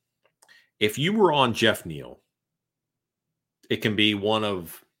 If you were on Jeff Neal, it can be one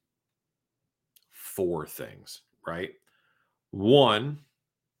of four things, right? One,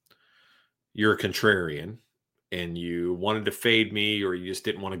 you're a contrarian and you wanted to fade me, or you just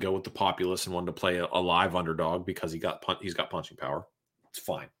didn't want to go with the populace and wanted to play a live underdog because he's got punching power. It's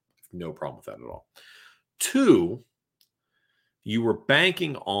fine. No problem with that at all. Two, you were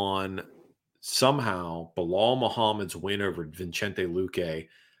banking on somehow Bilal Muhammad's win over Vicente Luque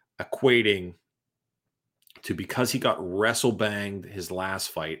equating to, because he got wrestle banged his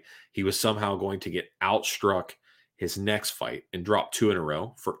last fight, he was somehow going to get outstruck his next fight and drop 2 in a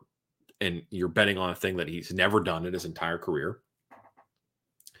row and you're betting on a thing that he's never done in his entire career.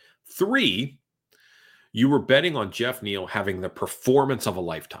 3, you were betting on Jeff Neal having the performance of a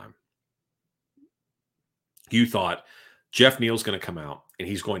lifetime. You thought Jeff Neal's going to come out and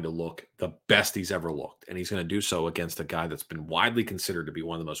he's going to look the best he's ever looked. And he's going to do so against a guy that's been widely considered to be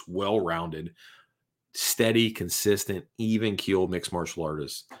one of the most well-rounded, steady, consistent, even-keeled mixed martial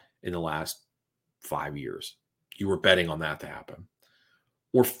artists in the last 5 years. You were betting on that to happen.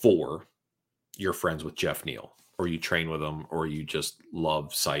 Or 4, you're friends with Jeff Neal, or you train with him, or you just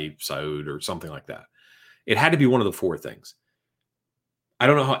love Saud or something like that. It had to be one of the 4 things. I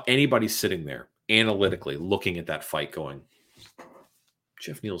don't know how anybody's sitting there analytically looking at that fight going,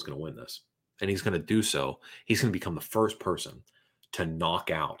 Jeff Neal's going to win this. And he's going to do so. He's going to become the first person to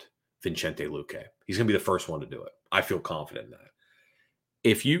knock out Vicente Luque. He's going to be the first one to do it. I feel confident in that.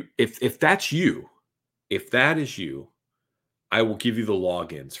 If that's you, if that is you, I will give you the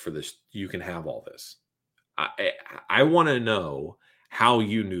logins for this. You can have all this. I want to know how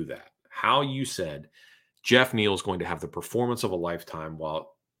you knew that, how you said Jeff Neal is going to have the performance of a lifetime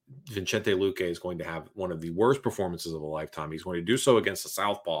while Vicente Luque is going to have one of the worst performances of a lifetime. He's going to do so against the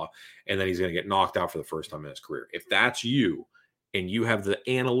southpaw, and then he's going to get knocked out for the first time in his career. If that's you and you have the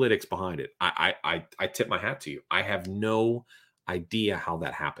analytics behind it, I tip my hat to you. I have no idea how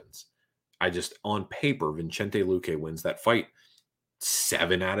that happens. I just, on paper, Vicente Luque wins that fight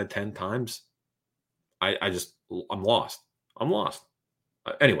 7 out of 10 times. I'm lost.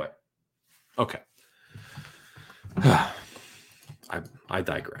 Anyway. Okay. I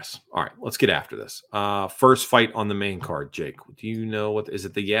digress. All right, let's get after this. First fight on the main card, Jake. Do you know what is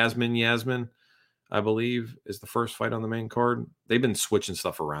it? The Yasmin, I believe, is the first fight on the main card. They've been switching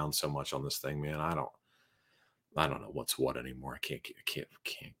stuff around so much on this thing, man. I don't know what's what anymore. I can't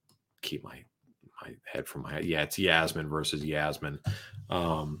keep my head from my head. Yeah, it's Yasmin versus Yasmin.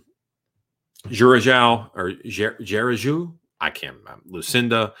 Jurajao or Jaraju. I can't remember.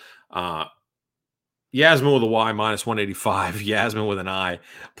 Lucinda. Yasmin with a Y minus 185. Yasmin with an I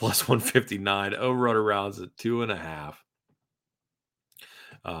plus 159. Over rounds at 2.5.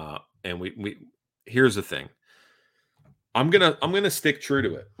 And we here's the thing. I'm gonna stick true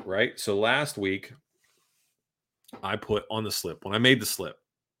to it, right? So last week I put on the slip, when I made the slip,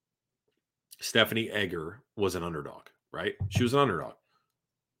 Stephanie Egger was an underdog, right? She was an underdog.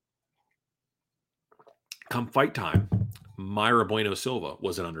 Come fight time, Mayra Bueno Silva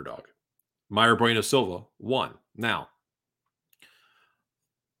was an underdog. Mayra Bueno Silva won. Now,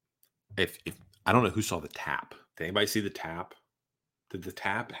 if I don't know who saw the tap. Did anybody see the tap? Did the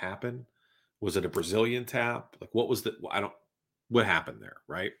tap happen? Was it a Brazilian tap? Like, what was what happened there,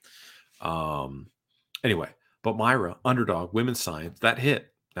 right? Anyway, but Mayra, underdog, women's science, that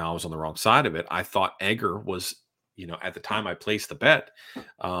hit. Now, I was on the wrong side of it. I thought Egger was, at the time I placed the bet,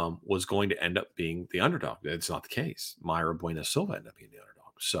 was going to end up being the underdog. It's not the case. Mayra Bueno Silva ended up being the underdog.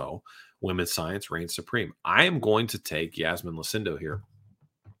 So, women's science reigns supreme. I am going to take Yasmin Lucindo here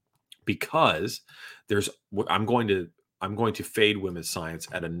because I'm going to fade women's science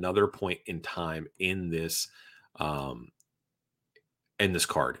at another point in time in this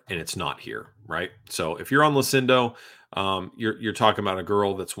card, and it's not here, right? So if you're on Lucindo, you're talking about a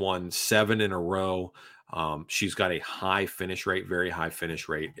girl that's won 7 in a row. She's got a high finish rate, very high finish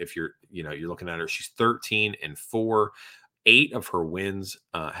rate. If you're looking at her, she's 13-4. 8 of her wins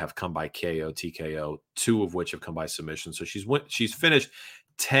have come by KO, TKO, 2 of which have come by submission. So she's finished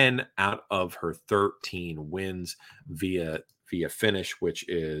 10 out of her 13 wins via finish, which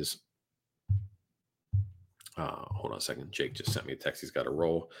is hold on a second. Jake just sent me a text. He's got to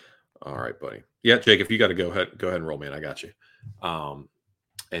roll. All right, buddy. Yeah, Jake, if you got to go ahead and roll, man. I got you.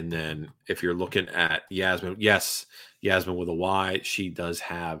 And then if you're looking at Yasmin, yes, Yasmin with a Y, she does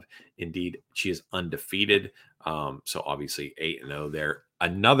have, indeed, she is undefeated. So obviously 8-0 there.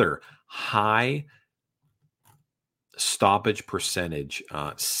 Another high stoppage percentage.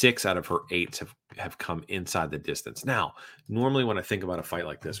 6 out of her 8s have come inside the distance. Now, normally when I think about a fight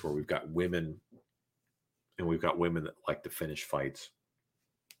like this, where we've got women and we've got women that like to finish fights,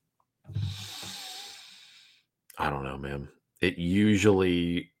 I don't know, man. It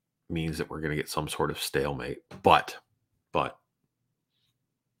usually means that we're going to get some sort of stalemate, but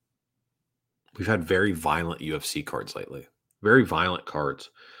we've had very violent UFC cards lately. Very violent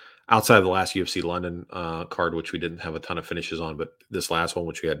cards. Outside of the last UFC London card, which we didn't have a ton of finishes on, but this last one,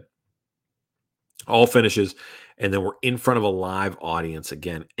 which we had all finishes, and then we're in front of a live audience.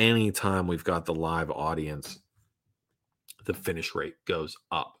 Again, anytime we've got the live audience, the finish rate goes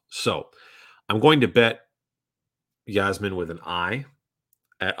up. So I'm going to bet Yasmin with an I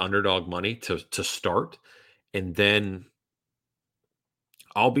at underdog money to start, and then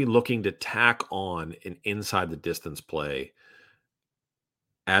I'll be looking to tack on an inside the distance play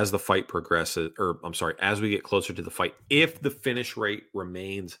as the fight progresses, as we get closer to the fight, if the finish rate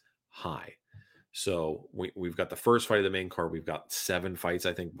remains high. So we've got the first fight of the main card. We've got 7 fights,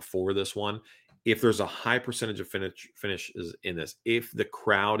 I think, before this one. If there's a high percentage of finishes in this, if the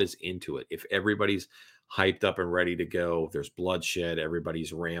crowd is into it, if everybody's hyped up and ready to go, there's bloodshed,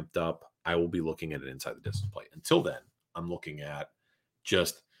 everybody's ramped up, I will be looking at an inside the distance play. Until then, I'm looking at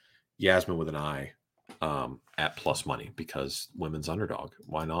just Yasmin with an I at plus money, because women's underdog.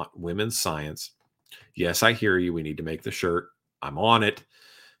 Why not? Women's science. Yes, I hear you. We need to make the shirt. I'm on it.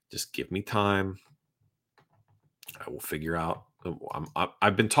 Just give me time. I will figure out.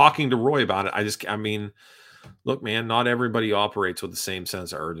 I've been talking to Roy about it. I mean, look, man, not everybody operates with the same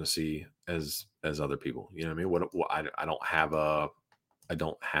sense of urgency as other people. You know what I mean? I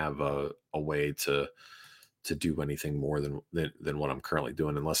don't have a way to do anything more than what I'm currently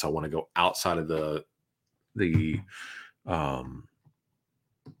doing, unless I want to go outside of the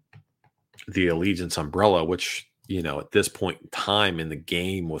Allegiance umbrella, which, at this point in time in the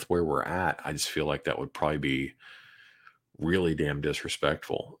game with where we're at, I just feel like that would probably be really damn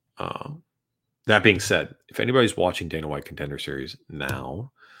disrespectful. That being said, if anybody's watching Dana White Contender Series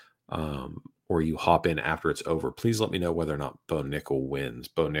now, or you hop in after it's over, please let me know whether or not Bo Nickel wins.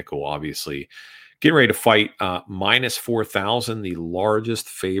 Bo Nickel, obviously, getting ready to fight minus 4,000, the largest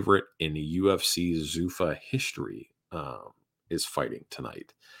favorite in UFC Zuffa history, is fighting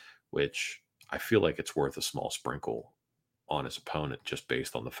tonight, which I feel like it's worth a small sprinkle on his opponent, just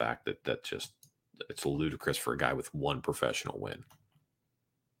based on the fact that it's ludicrous for a guy with 1 professional win.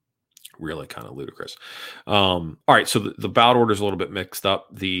 Really kind of ludicrous. All right, so the bout order is a little bit mixed up.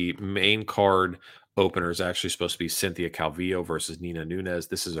 The main card opener is actually supposed to be Cynthia Calvillo versus Nina Nunes.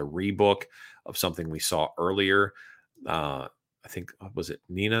 This is a rebook of something we saw earlier. I think, was it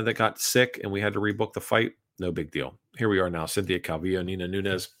Nina that got sick and we had to rebook the fight? No big deal. Here we are now. Cynthia Calvillo, Nina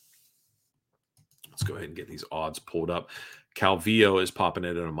Nunes. Let's go ahead and get these odds pulled up. Calvillo is popping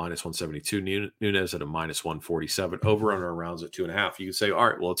it at a minus 172. Nunes at a minus 147. Over under rounds at 2.5. You can say, all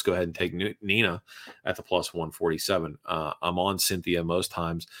right, well, let's go ahead and take Nina at the plus 147. I'm on Cynthia most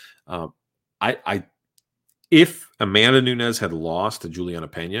times. If Amanda Nunes had lost to Juliana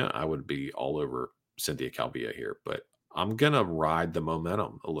Pena, I would be all over Cynthia Calvillo here. But I'm gonna ride the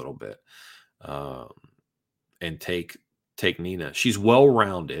momentum a little bit, and take Nina. She's well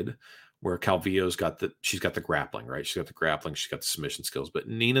rounded. Where Calvillo's got she's got the grappling, right? She's got the grappling, she's got the submission skills, but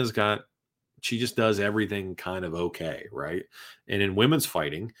Nina's she just does everything kind of okay, right? And in women's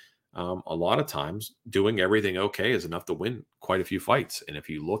fighting, a lot of times doing everything okay is enough to win quite a few fights. And if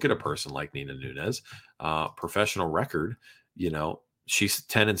you look at a person like Nina Nunes, professional record, she's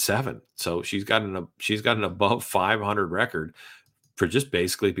 10-7. So she's got an above 500 record for just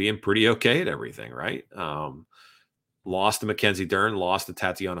basically being pretty okay at everything, right? Lost to Mackenzie Dern, lost to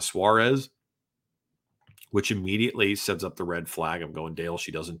Tatiana Suarez, which immediately sets up the red flag. I'm going, Dale,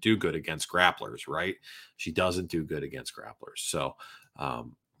 she doesn't do good against grapplers, right? She doesn't do good against grapplers. So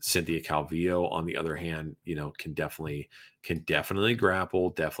Cynthia Calvillo, on the other hand, can definitely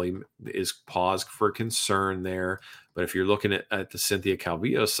grapple. Definitely is pause for concern there. But if you're looking at the Cynthia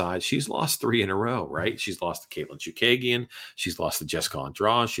Calvillo side, she's lost 3 in a row, right? She's lost to Caitlin Chukagian. She's lost to Jessica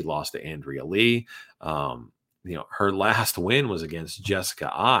Andrade. She lost to Andrea Lee. Her last win was against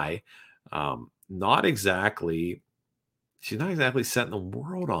Jessica Ai. Not exactly. She's not exactly setting the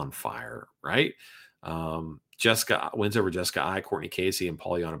world on fire, right? Jessica wins over Jessica Ai, Courtney Casey, and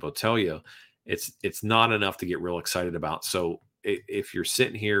Poliana Botelho. It's not enough to get real excited about. So if you're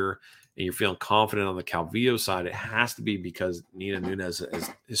sitting here and you're feeling confident on the Calvillo side, it has to be because Nina Nunes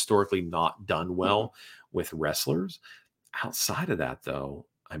has historically not done well with wrestlers. Outside of that, though,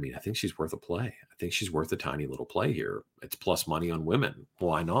 I mean, I think she's worth a play. I think she's worth a tiny little play here. It's plus money on women.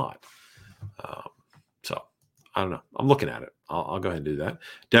 Why not? So I don't know. I'm looking at it. I'll go ahead and do that.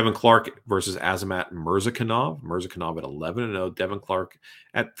 Devin Clark versus Azamat Murzakanov. Murzakanov at 11-0. Devin Clark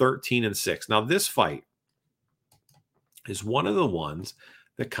at 13-6. Now, this fight is one of the ones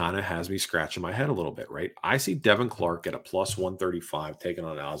that kind of has me scratching my head a little bit, right? I see Devin Clark at a plus 135 taking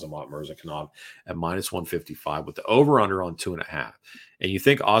on Azamat Murzakanov at minus 155 with the over-under on 2.5. And you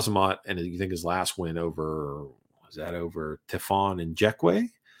think Azamat, and you think his last win over Tefon and Jekwe?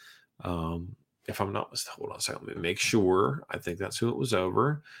 If I'm not mistaken, hold on a second. Let me make sure. I think that's who it was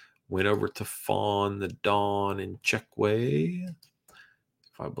over. Went over to Fawn, the Dawn, and Chekwe.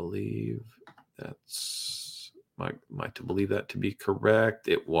 If I believe that's to believe that to be correct,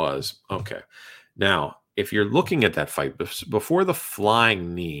 it was. Okay. Now, if you're looking at that fight before the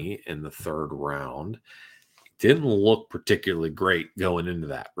flying knee in the third round, didn't look particularly great going into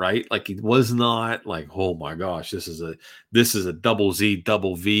that, right? Like he was not like, oh my gosh, this is a double Z,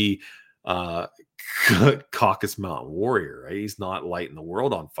 double V Caucasus Mountain Warrior, right? He's not lighting the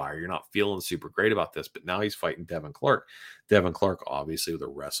world on fire. You're not feeling super great about this, but now he's fighting Devin Clark. Devin Clark, obviously, with a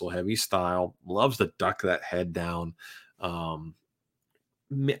wrestle heavy style, loves to duck that head down. I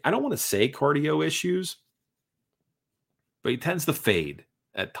don't want to say cardio issues, but he tends to fade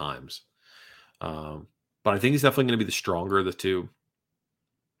at times. But I think he's definitely going to be the stronger of the two.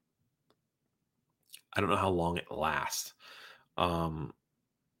 I don't know how long it lasts.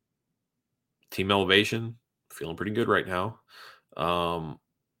 Team Elevation, feeling pretty good right now.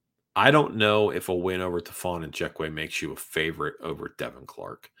 I don't know if a win over Tefon and Jekwe makes you a favorite over Devin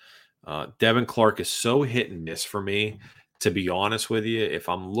Clark. Devin Clark is so hit and miss for me. To be honest with you, if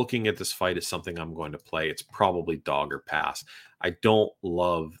I'm looking at this fight as something I'm going to play, it's probably dog or pass. I don't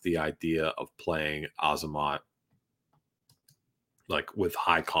love the idea of playing Azamat like with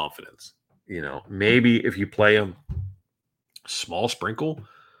high confidence. Maybe if you play him small sprinkle,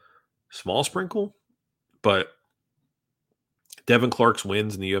 but Devin Clark's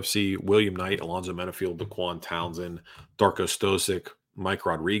wins in the UFC, William Knight, Alonzo Menafield, Daquan Townsend, Darko Stosic, Mike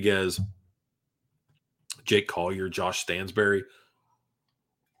Rodriguez, Jake Collier, Josh Stansberry.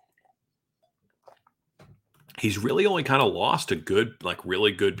 He's really only kind of lost to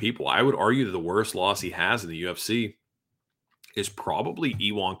really good people. I would argue that the worst loss he has in the UFC is probably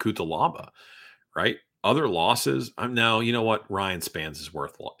Iwan Kutalaba, right? Other losses, now you know what? Ryan Span's his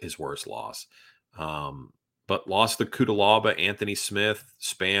worst loss. But lost to Kutalaba, Anthony Smith,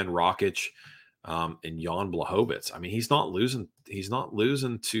 Span, Rakic, and Jan Blachowicz. I mean, he's not losing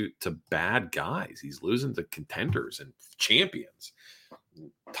to bad guys. He's losing to contenders and champions,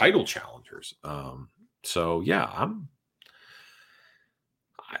 title challengers. So yeah, I'm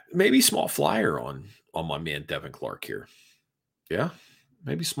maybe small flyer on my man Devin Clark here. Yeah,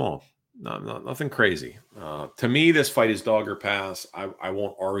 maybe small. Nothing crazy. To me, this fight is dog or pass. I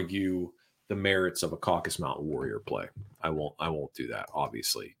won't argue the merits of a Caucasus Mountain Warrior play. I won't do that,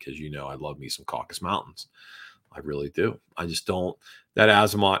 obviously, because I love me some Caucasus Mountains. I really do. I just don't. That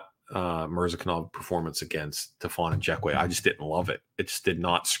Azamat Murzakanov performance against Tefon and Jekwe, I just didn't love it. It just did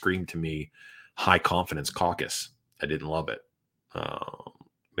not scream to me high confidence Caucasus. I didn't love it.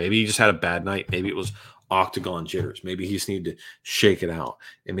 Maybe he just had a bad night. Maybe it was octagon jitters. Maybe he just needed to shake it out.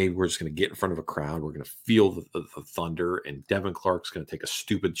 And maybe we're just going to get in front of a crowd. We're going to feel the thunder. And Devin Clark's going to take a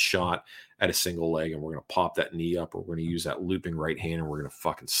stupid shot at a single leg. And we're going to pop that knee up. Or we're going to use that looping right hand. And we're going to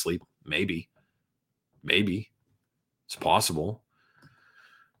fucking sleep. Maybe. It's possible.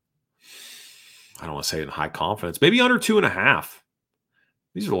 I don't want to say it in high confidence. Maybe under 2.5.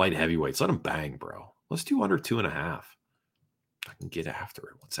 These are light heavyweights. Let them bang, bro. Let's do under 2.5. I can get after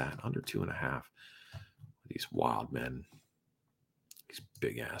it. What's that? Under 2.5. These wild men. These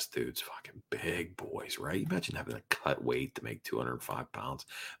big ass dudes. Fucking big boys, right? Imagine having to cut weight to make 205 pounds.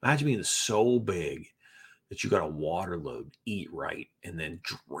 Imagine being so big that you got to water load, eat right, and then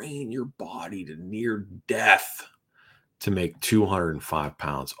drain your body to near death to make 205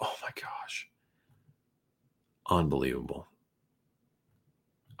 pounds. Oh my gosh. Unbelievable.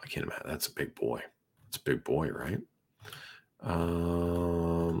 I can't imagine. That's a big boy. It's a big boy, right?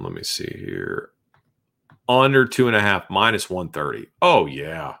 Let me see here. Under 2.5, minus 130. Oh,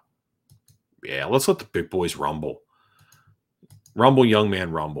 yeah. Yeah, let's let the big boys rumble. Rumble, young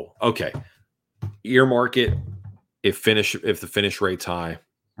man, rumble. Okay. Earmark it. If the finish rate's high,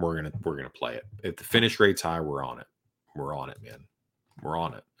 we're gonna play it. If the finish rate's high, we're on it. We're on it, man. We're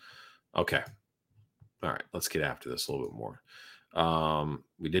on it. Okay. All right, let's get after this a little bit more.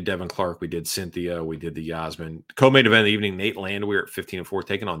 We did Devin Clark, we did Cynthia, we did the Yasmin. Co-main event of the evening, Nate Landwehr at 15-4,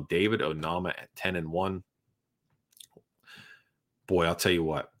 taking on David Onama at 10-1. Boy, I'll tell you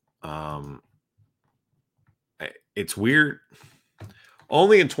what. It's weird.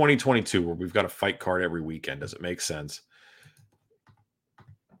 Only in 2022, where we've got a fight card every weekend, does it make sense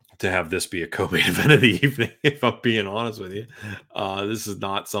to have this be a co-main event of the evening, if I'm being honest with you. This is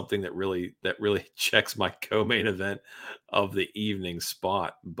not something that really checks my co-main event of the evening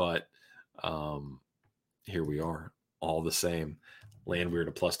spot, but here we are, all the same. Landwehr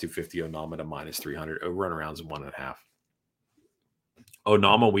to plus 250, Onama to minus 300, runarounds in 1.5.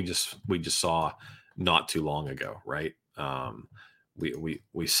 Onama we just saw not too long ago, right?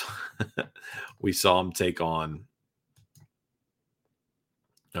 We saw, we saw him take on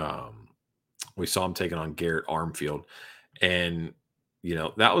Garrett Armfield, and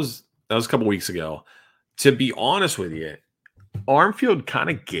that was a couple weeks ago. To be honest with you, Armfield kind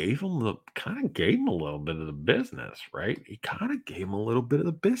of gave him a little bit of the business, right? He kind of gave him a little bit of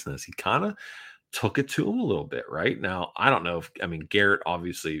the business. He kind of took it to him a little bit, right? Now, I don't know Garrett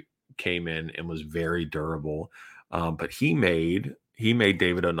obviously came in and was very durable, but he made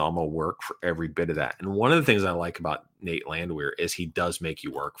David Onama work for every bit of that. And one of the things I like about Nate Landwehr is he does make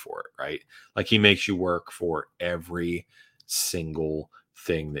you work for it, right? Like he makes you work for every single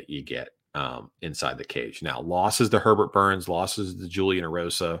thing that you get inside the cage. Now, losses to Herbert Burns, losses to Julian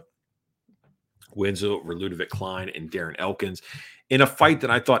Erosa, wins over Ludovic Klein and Darren Elkins in a fight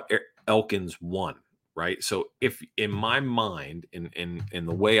that I thought Elkins won, right? So if in my mind, in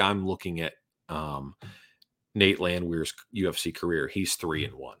the way I'm looking at Nate Landwehr's UFC career, he's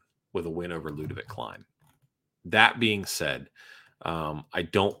 3-1 with a win over Ludovic Klein. That being said, I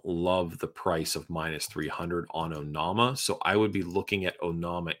don't love the price of minus 300 on Onama, so I would be looking at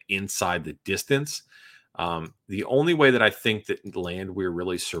Onama inside the distance. The only way that I think that Landwehr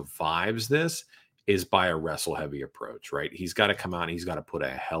really survives this is by a wrestle heavy approach, right? He's got to come out and he's got to put a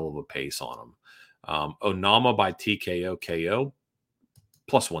hell of a pace on him. Onama by TKO KO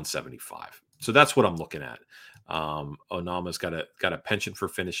plus 175. So that's what I'm looking at. Onama's got a penchant for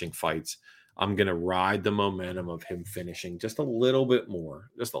finishing fights. I'm going to ride the momentum of him finishing just a little bit more.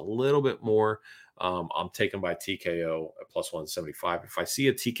 I'm taken by TKO at plus 175. If I see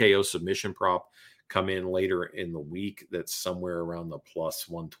a TKO submission prop come in later in the week that's somewhere around the plus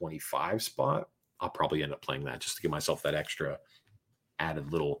 125 spot, I'll probably end up playing that just to give myself that extra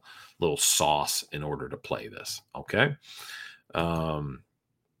added little sauce in order to play this. Okay.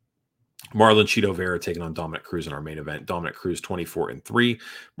 Marlon Chito Vera taking on Dominic Cruz in our main event. Dominic Cruz 24-3,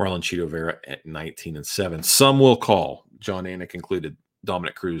 Marlon Chito Vera at 19-7. Some will call, John Anik included,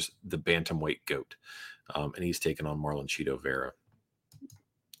 Dominic Cruz the bantamweight GOAT, and he's taking on Marlon Chito Vera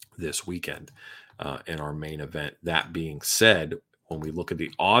this weekend in our main event. That being said, when we look at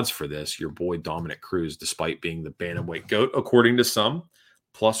the odds for this, your boy Dominic Cruz, despite being the bantamweight GOAT, according to some,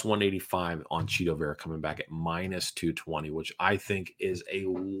 plus 185 on Chito Vera, coming back at minus 220, which I think is a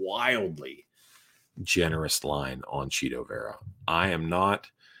wildly generous line on Chito Vera. I am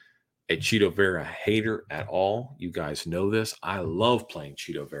not a Chito Vera hater at all. You guys know this. I love playing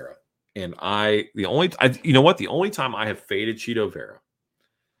Chito Vera. And the only time I have faded Chito Vera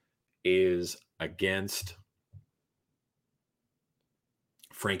is against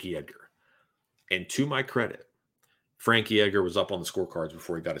Frankie Edgar. And to my credit, Frankie Edgar was up on the scorecards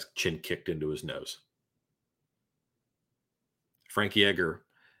before he got his chin kicked into his nose. Frankie Edgar,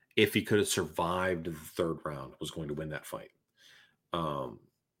 if he could have survived the third round, was going to win that fight. Chito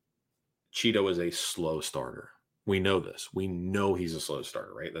is a slow starter. We know this. We know he's a slow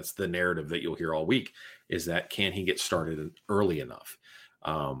starter, right? That's the narrative that you'll hear all week, is that can he get started early enough?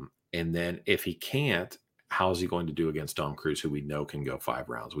 And then if he can't, how's he going to do against Dom Cruz, who we know can go 5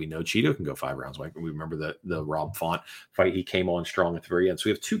 rounds? We know Chito can go 5 rounds. Like we remember the Rob Font fight. He came on strong at the very end. So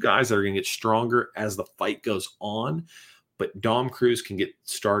we have 2 guys that are going to get stronger as the fight goes on, but Dom Cruz can get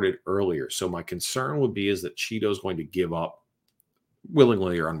started earlier. So my concern would be is that Chito's going to give up,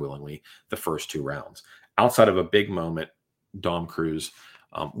 willingly or unwillingly, the first 2 rounds. Outside of a big moment, Dom Cruz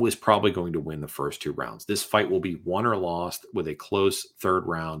was probably going to win the first 2 rounds. This fight will be won or lost with a close 3rd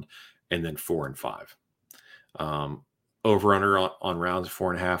round and then 4 and 5. Over under on rounds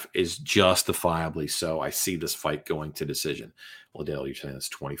 4.5 is justifiably so. I see this fight going to decision. Well, Dale, you're saying it's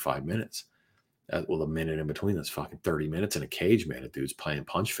 25 minutes. Well, a minute in between, that's fucking 30 minutes in a cage, man. A dude's playing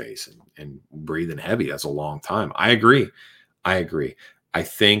punch face and breathing heavy. That's a long time. I agree. I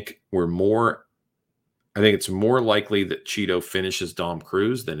think it's more likely that Chito finishes Dom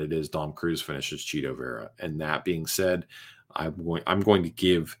Cruz than it is Dom Cruz finishes Chito Vera. And that being said, I'm going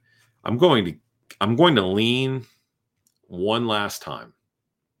to lean one last time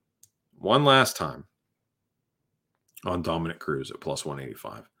on Dominic Cruz at plus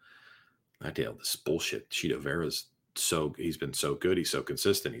 185. Dale, this bullshit. Chito Vera's he's been so good. He's so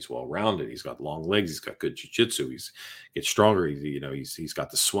consistent. He's well-rounded. He's got long legs. He's got good jiu-jitsu. He's gets stronger. He's got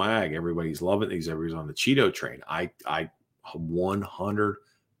the swag. Everybody's loving it. Everybody's on the Chito train. I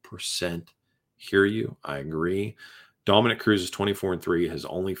 100% hear you. I agree. Dominic Cruz is 24-3, has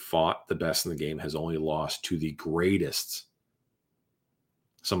only fought the best in the game, has only lost to the greatest,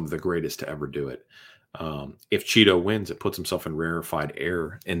 some of the greatest to ever do it. If Chito wins, it puts himself in rarefied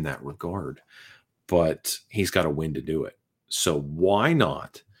air in that regard, but he's got to win to do it. So why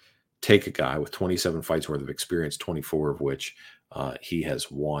not take a guy with 27 fights worth of experience, 24 of which he has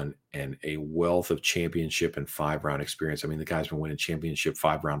won, and a wealth of championship and 5-round experience. I mean, the guy's been winning championship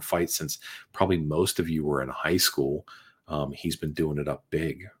 5-round fights since probably most of you were in high school. He's been doing it up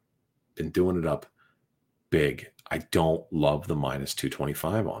big. I don't love the minus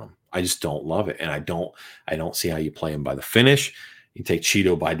 225 on him. I just don't love it. And I don't see how you play him by the finish. You take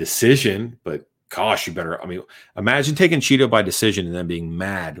Chito by decision, but gosh, imagine taking Chito by decision and then being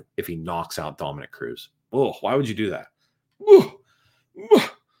mad if he knocks out Dominic Cruz. Oh, why would you do that?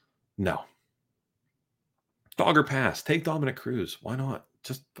 No. Dog or pass. Take Dominic Cruz. Why not?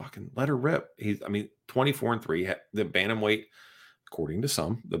 Just fucking let her rip. 24-3. The bantamweight, according to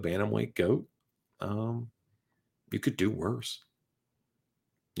some, the bantamweight GOAT. You could do worse.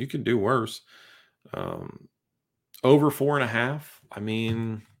 Over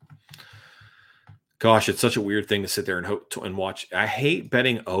 4.5. Gosh, it's such a weird thing to sit there and hope and watch. I hate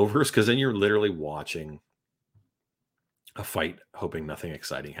betting overs because then you're literally watching a fight, hoping nothing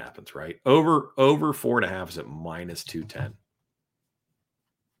exciting happens, right? Over 4.5 is at minus 210.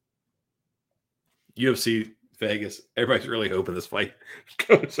 UFC Vegas, everybody's really hoping this fight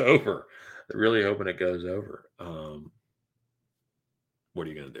goes over. They're really hoping it goes over. What are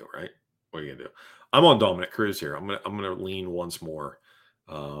you going to do, right? What are you going to do? I'm on Dominic Cruz here. I'm going to lean once more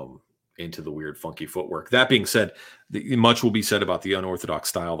into the weird, funky footwork. That being said, much will be said about the unorthodox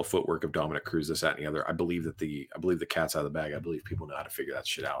style, the footwork of Dominic Cruz, this, that, and the other. I believe the cat's out of the bag. I believe people know how to figure that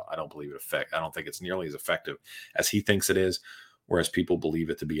shit out. I don't think it's nearly as effective as he thinks it is, whereas people believe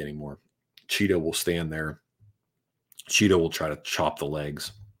it to be anymore. Chito will stand there. Chito will try to chop the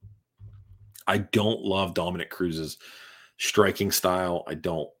legs. I don't love Dominic Cruz's striking style.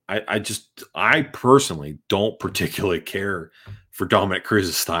 I personally don't particularly care for Dominic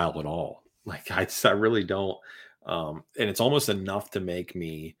Cruz's style at all. I really don't. And it's almost enough to make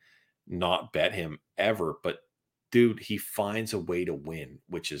me not bet him ever. But dude, he finds a way to win,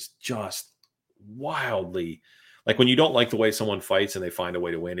 which is just wildly, like when you don't like the way someone fights and they find a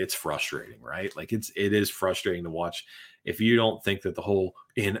way to win, it's frustrating, right? It is frustrating to watch. If you don't think that the whole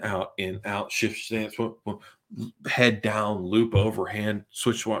in, out, shift stance, head down, loop overhand,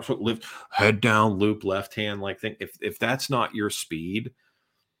 switch, lift, head down, loop left hand, thing. If that's not your speed,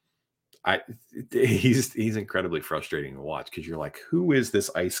 he's incredibly frustrating to watch because you're like, who is this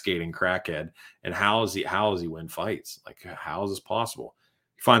ice skating crackhead, and how does he win fights? How is this possible?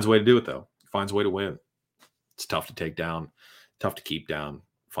 He finds a way to do it though. He finds a way to win. It's tough to take down, tough to keep down.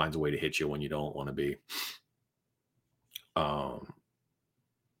 Finds a way to hit you when you don't want to be.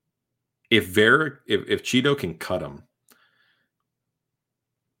 If Chito can cut him,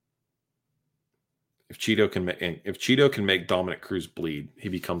 if Chito can make Dominic Cruz bleed, he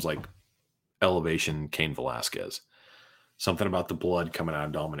becomes like elevation Cain Velasquez. Something about the blood coming out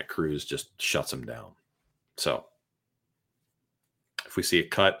of Dominic Cruz just shuts him down. So if we see a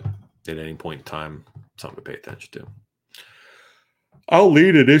cut at any point in time, something to pay attention to. I'll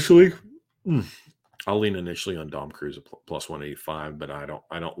lean initially on Dom Cruz plus 185, but I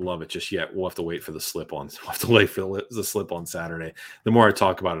don't love it just yet. We'll have to wait for the slip on. We'll have to wait for the slip on Saturday. The more I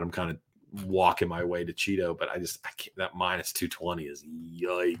talk about it, I'm kind of walking my way to Chito, but I can't. That minus 220 is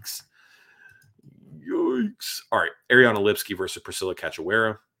yikes. All right, Ariane Lipski versus Priscilla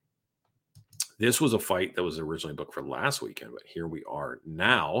Cachoeira. This was a fight that was originally booked for last weekend, but here we are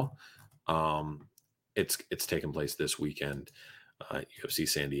now. It's taking place this weekend. UFC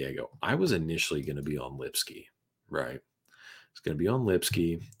San Diego. I was initially going to be on Lipski, right? It's going to be on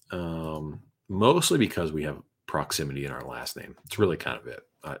Lipski, mostly because we have proximity in our last name. It's really kind of it.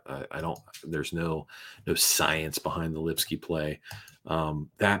 I don't. There's no science behind the Lipski play.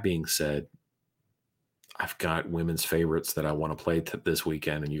 That being said, I've got women's favorites that I want to play this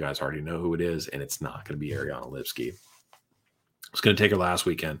weekend, and you guys already know who it is, and it's not going to be Ariana Lipski. I was going to take her last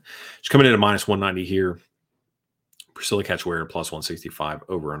weekend. She's coming in at -190 here. Priscilla Cachoeira +165,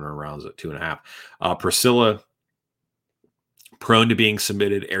 over under rounds at 2.5. Priscilla prone to being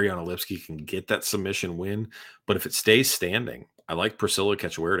submitted. Ariana Lipski can get that submission win, but if it stays standing, I like Priscilla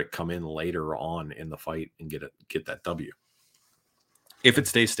Cachoeira to come in later on in the fight and get that W. If it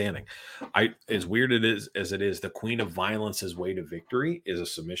stays standing, as weird as it is, the Queen of Violence's way to victory is a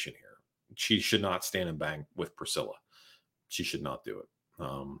submission here. She should not stand and bang with Priscilla. She should not do it.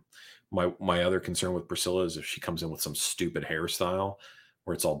 My other concern with Priscilla is if she comes in with some stupid hairstyle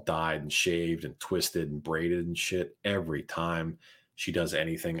where it's all dyed and shaved and twisted and braided and shit every time she does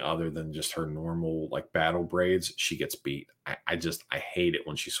anything other than just her normal like battle braids, she gets beat. I hate it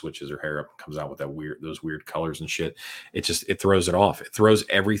when she switches her hair up and comes out with those weird colors and shit. It throws it off. It throws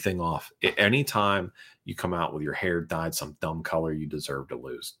everything off. Anytime you come out with your hair dyed some dumb color, you deserve to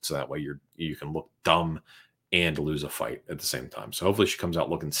lose. So that way you can look dumb and lose a fight at the same time. So hopefully she comes out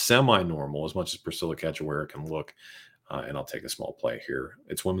looking semi-normal as much as Priscilla Cachoeira can look. And I'll take a small play here.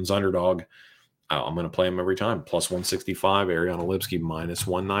 It's women's underdog. I'm going to play them every time. +165, Ariana Lipski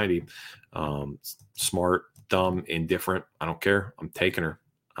 -190. Smart, dumb, indifferent. I don't care. I'm taking her.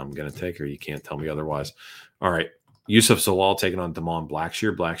 I'm going to take her. You can't tell me otherwise. All right. Yusuf Zalal taking on Damon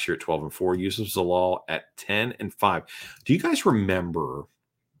Blackshear. Blackshear at 12-4. Yusuf Zalal at 10-5. Do you guys remember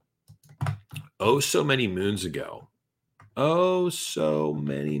so many moons ago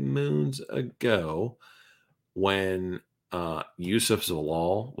when Yusuf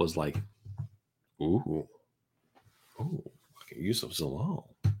Zalal was like, Yusuf Zalal.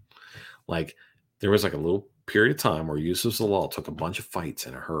 Like, there was like a little period of time where Yusuf Zalal took a bunch of fights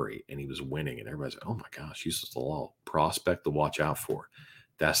in a hurry and he was winning, and everybody's like, oh my gosh, Yusuf Zalal, prospect to watch out for.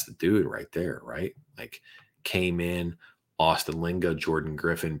 That's the dude right there, right? Like, came in, Austin Linga, Jordan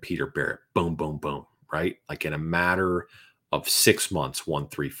Griffin, Peter Barrett, boom, boom, boom, right? Like in a matter of 6 months, won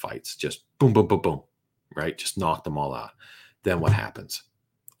 3 fights, just boom, boom, boom, boom, right? Just knocked them all out. Then what happens?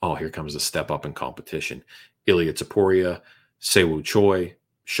 Oh, here comes the step up in competition. Ilya Taporia, Sewu Choi,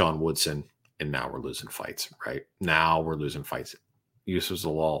 Sean Woodson, and now we're losing fights, right? Now we're losing fights. Yusuf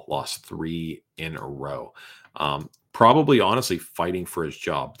Zalal lost 3 in a row. Probably, honestly, fighting for his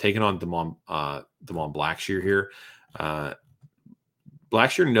job. Taking on Damon Blackshear here.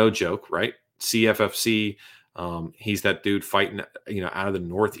 Blackshear, no joke, right? CFFC. He's that dude fighting, out of the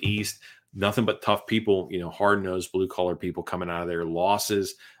Northeast. Nothing but tough people, hard-nosed, blue-collar people coming out of there.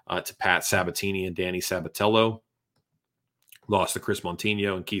 Losses to Pat Sabatini and Danny Sabatello. Lost to Chris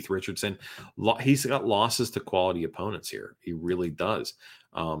Montino and Keith Richardson. He's got losses to quality opponents here. He really does.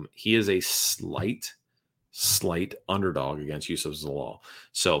 He is a slight underdog against Yusuf Zalal.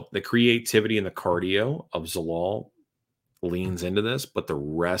 So the creativity and the cardio of Zalal leans into this, but the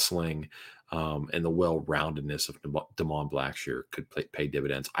wrestling and the well-roundedness of Damon Blackshear could pay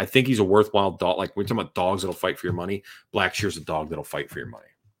dividends. I think he's a worthwhile dog. Like, we're talking about dogs that'll fight for your money. Blackshear's a dog that'll fight for your money.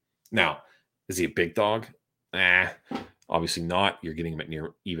 Now, is he a big dog? Obviously not. You're getting him at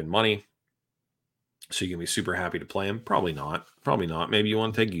near even money. So you're going to be super happy to play him? Probably not. Maybe you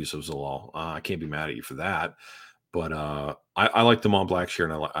want to take Yusuf Zalal. I can't be mad at you for that. But I like Damon Blackshear,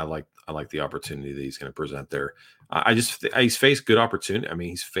 and I like the opportunity that he's going to present there. He's faced good opportunity. I mean,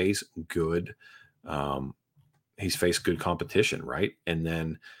 he's faced good competition, right? And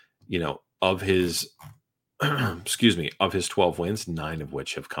then, of his of his 12 wins, 9 of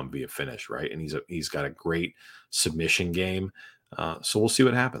which have come via finish, right? And he's got a great submission game. So we'll see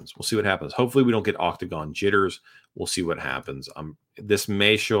what happens. Hopefully we don't get octagon jitters. We'll see what happens. This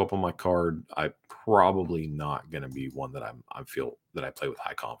may show up on my card. I'm probably not going to be one that I feel that I play with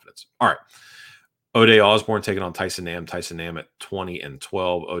high confidence. All right. O'Day Osborne taking on Tyson Nam. Tyson Nam at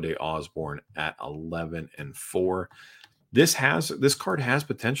 20-12. O'Day Osborne at 11-4. This card has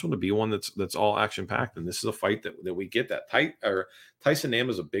potential to be one that's all action packed, and this is a fight that we get that tight. Or Tyson Nam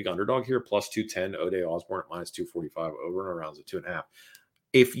is a big underdog here, +210. O'Day Osborne at -245. Over and around at 2.5.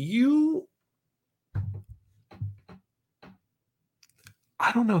 If you,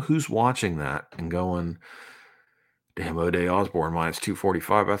 I don't know who's watching that and going, damn, O'Day Osborne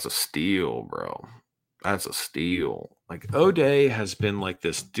 -245. That's a steal, bro. That's a steal. Like, O'Day has been like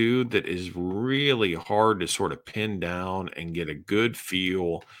this dude that is really hard to sort of pin down and get a good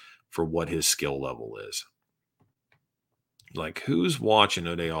feel for what his skill level is. Like, who's watching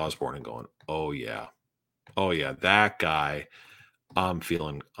O'Day Osborne and going, oh yeah, that guy, I'm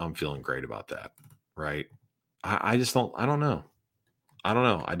feeling great about that. Right. I just don't, I don't know. I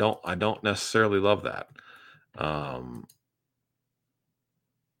don't necessarily love that.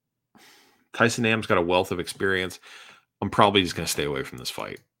 Tyson Nam's got a wealth of experience. I'm probably just going to stay away from this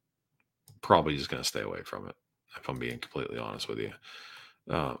fight. Probably just going to stay away from it, if I'm being completely honest with you.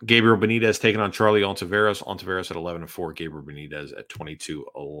 Gabriel Benitez taking on Charlie Ontiveros. Ontiveros at 11-4. Gabriel Benitez at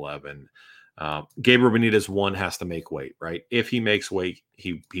 22-11. Gabriel Benitez has to make weight, right? If he makes weight,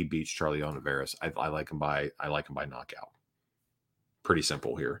 he beats Charlie Ontiveros. I like him by knockout. Pretty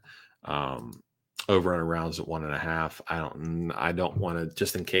simple here. Over and rounds at 1.5. I don't want to,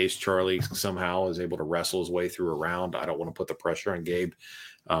 just in case Charlie somehow is able to wrestle his way through a round, I don't want to put the pressure on Gabe,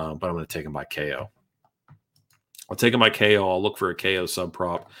 but I'm going to take him by KO. I'll take him by KO. I'll look for a KO sub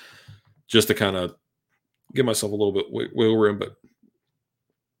prop just to kind of give myself a little bit wiggle room, but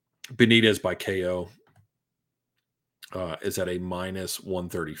Benitez by KO is at a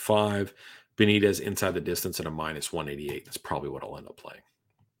 -135. Benitez inside the distance at a -188. That's probably what I'll end up playing.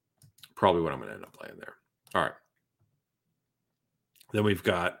 Probably what I'm going to end up playing there. All right. Then we've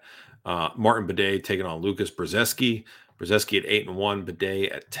got Martin Bidet taking on Lucas Brzeski. Brzeski at 8-1,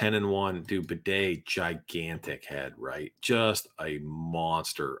 Bidet at 10-1. Dude, Bidet, gigantic head, right? Just a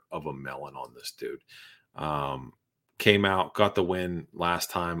monster of a melon on this dude. Came out, got the win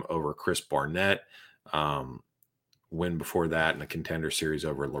last time over Chris Barnett. Win before that in a Contender Series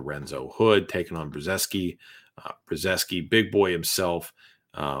over Lorenzo Hood, taking on Brzeski. Brzeski, big boy himself,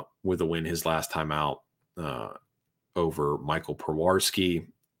 with a win his last time out over Michael Pewarski.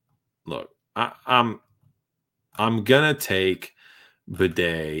 Look, I'm gonna take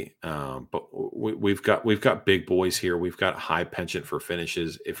Bidet, but we've got big boys here. We've got high penchant for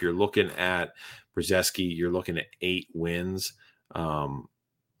finishes. If you're looking at Brzeski, you're looking at 8 wins,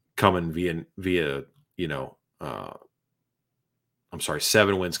 coming via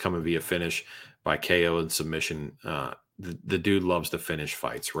 7 wins coming via finish by KO and submission. The dude loves to finish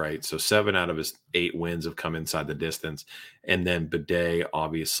fights, right? So 7 out of his 8 wins have come inside the distance. And then Bidet,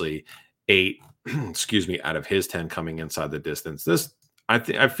 obviously 8, out of his 10 coming inside the distance.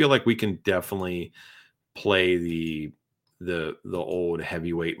 I feel like we can definitely play the old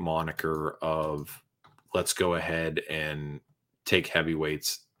heavyweight moniker of let's go ahead and take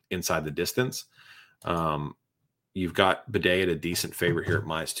heavyweights inside the distance. You've got Bidet at a decent favorite here at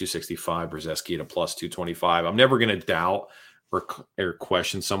 -265, Brzeski at a +225. I'm never going to doubt or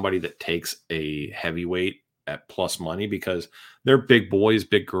question somebody that takes a heavyweight at plus money because they're big boys,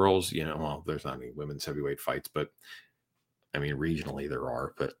 big girls. Well, there's not any women's heavyweight fights, but I mean, regionally there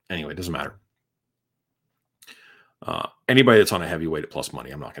are. But anyway, it doesn't matter. Anybody that's on a heavyweight at plus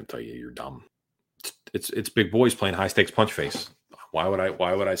money, I'm not going to tell you you're dumb. It's big boys playing high stakes punch face. Why would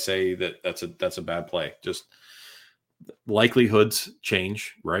I say that's a bad play? Just likelihoods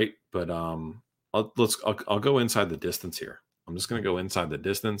change, right? But I'll go inside the distance here. I'm just going to go inside the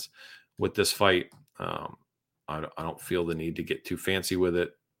distance with this fight. I don't feel the need to get too fancy with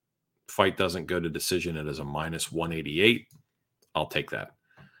it. Fight doesn't go to decision. It is a -188. I'll take that.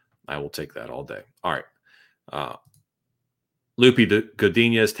 I will take that all day. All right. Lupi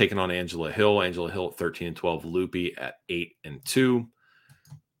Godinez taking on Angela Hill. Angela Hill at 13-12. Lupi at 8-2.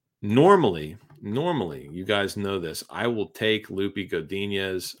 Normally, you guys know this. I will take Lupi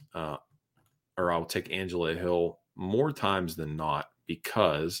Godinez or I'll take Angela Hill more times than not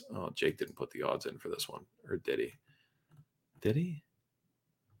because Jake didn't put the odds in for this one. Or did he? Did he?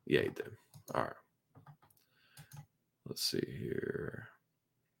 Yeah, he did. All right. Let's see here.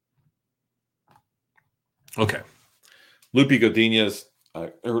 Okay. Lupi Godinez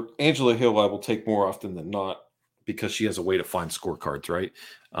or Angela Hill I will take more often than not because she has a way to find scorecards, right?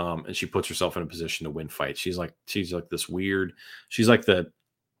 And she puts herself in a position to win fights. She's like this weird, she's like the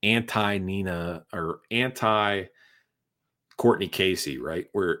anti-Nina or anti-Courtney Casey, right?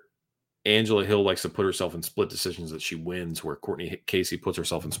 Where Angela Hill likes to put herself in split decisions that she wins, where Courtney Casey puts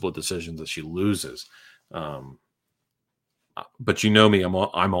herself in split decisions that she loses. But you know me, I'm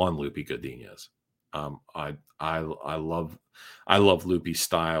on Lupi Godinez. I love Lupi's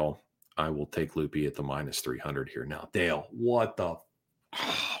style. I will take Lupi at the -300 here. Now, Dale, what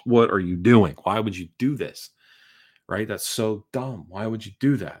are you doing? Why would you do this? Right? That's so dumb. Why would you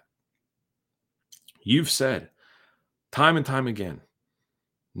do that? You've said time and time again,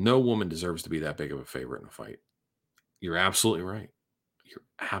 no woman deserves to be that big of a favorite in a fight. You're absolutely right. You're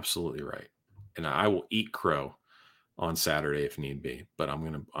absolutely right. And I will eat crow on Saturday if need be, but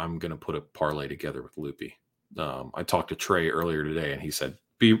I'm gonna put a parlay together with Lupi. I talked to Trey earlier today, and he said,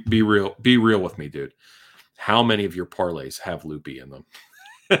 "Be real with me, dude. how many of your parlays have loopy in them?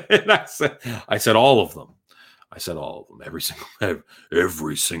 And I said all of them. I said all of them.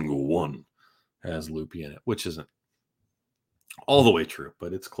 Every single one has loopy in it, which isn't all the way true,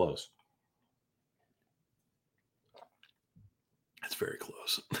 but it's close. It's very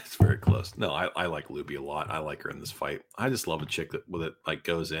close. It's very close. No, I like Luby a lot. I like her in this fight. I just love a chick that with it like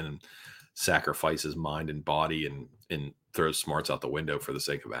goes in and sacrifices mind and body and throws smarts out the window for the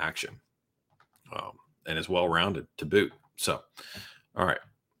sake of action, and is well rounded to boot. So, all right,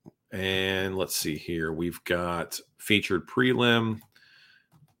 and let's see here. We've got featured prelim.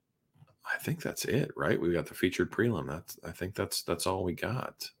 I think that's it, right? We got the featured prelim. I think that's all we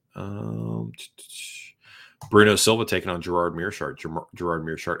got. Bruno Silva taking on Gerard Meerschaert. Gerard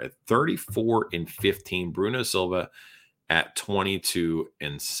Meerschaert at 34-15. Bruno Silva at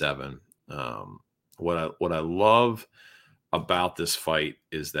 22-7. What I love about this fight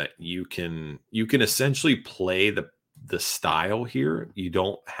is that you can essentially play the style here. You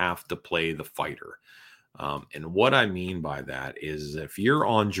don't have to play the fighter. And what I mean by that is if you're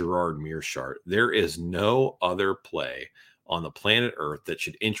on Gerard Meerschaert, there is no other play on the planet Earth that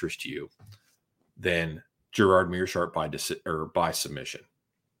should interest you than Gerard Meerschaert by submission.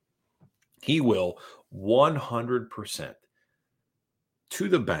 He will 100% to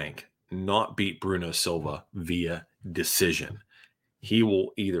the bank not beat Bruno Silva via decision. He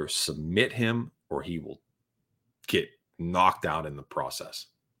will either submit him or he will get knocked out in the process.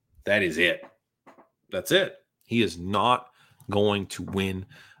 That is it. That's it. He is not going to win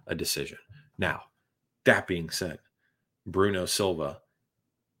a decision. Now, that being said, Bruno Silva,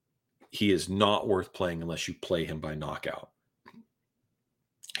 he is not worth playing unless you play him by knockout.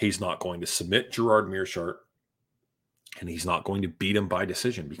 He's not going to submit Gerard Meerschaert, and he's not going to beat him by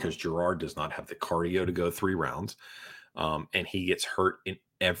decision because Gerard does not have the cardio to go 3 rounds, and he gets hurt in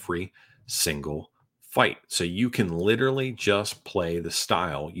every single fight. So you can literally just play the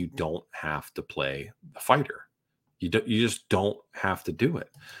style. You don't have to play the fighter. You just don't have to do it.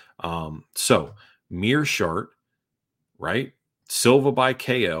 So Meerschaert, right? Silva by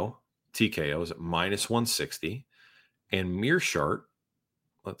KO, TKO is at -160, and Meerschaert,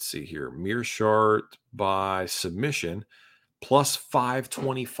 let's see here, Meerschaert by submission plus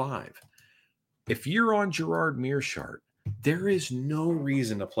 525. If you're on Gerard Meerschaert, there is no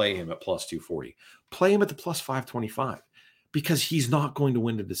reason to play him at plus 240. Play him at the plus 525 because he's not going to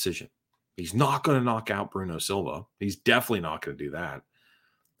win the decision. He's not going to knock out Bruno Silva. He's definitely not going to do that.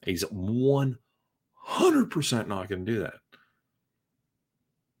 He's 100% not going to do that.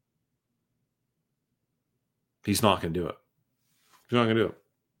 He's not going to do it. He's not going to do it.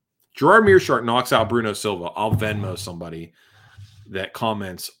 Gerard Meerschaert knocks out Bruno Silva. I'll Venmo somebody that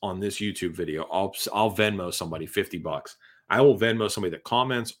comments on this YouTube video. I'll Venmo somebody $50. I will Venmo somebody that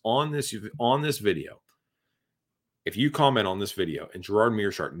comments on this video. If you comment on this video and Gerard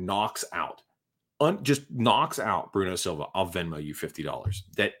Meerschaert knocks out Bruno Silva, I'll Venmo you $50.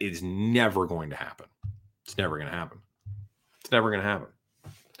 That is never going to happen. It's never going to happen. It's never going to happen.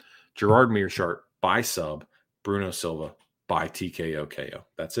 Gerard Meerschaert by sub, Bruno Silva by TKO KO.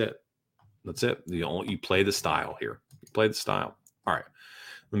 That's it. That's it. You play the style here. You play the style. All right.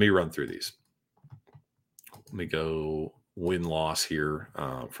 Let me run through these. Let me go win-loss here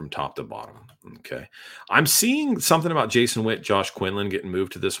from top to bottom. Okay. I'm seeing something about Jason Witt, Josh Quinlan getting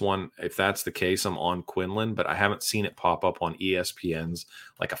moved to this one. If that's the case, I'm on Quinlan, but I haven't seen it pop up on ESPN's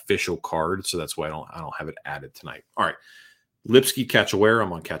like official card. So that's why I don't have it added tonight. All right. Lipsky, Cachoeira,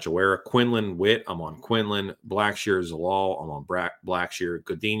 I'm on Cachoeira. Quinlan, Witt, I'm on Quinlan. Blackshear, Zalal, I'm on Blackshear.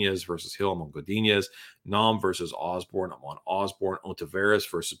 Godinez versus Hill, I'm on Godinez. Nam versus Osborne, I'm on Osborne. Ontiveros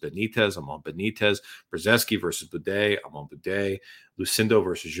versus Benitez, I'm on Benitez. Brzezinski versus Boudet, I'm on Boudet. Lucindo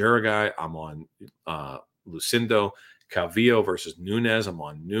versus Juragai, I'm on Lucindo. Calvillo versus Nunes, I'm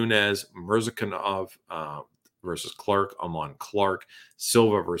on Nunes. Mirzakhanov versus Clark, I'm on Clark.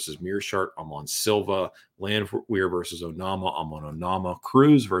 Silva versus Meerschaert, I'm on Silva. Landwehr versus Onama, I'm on Onama.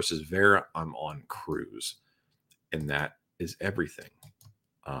 Cruz versus Vera, I'm on Cruz. And that is everything.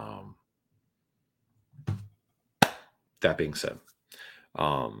 That being said,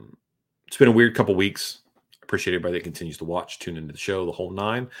 it's been a weird couple weeks. Appreciate everybody that continues to watch, tune into the show, the whole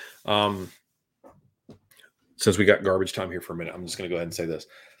 9. Since we got garbage time here for a minute, I'm just going to go ahead and say this.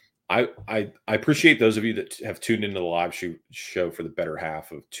 I appreciate those of you that have tuned into the live show for the better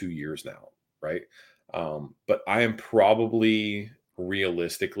half of 2 years now, right? But I am probably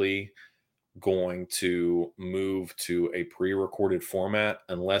realistically going to move to a pre-recorded format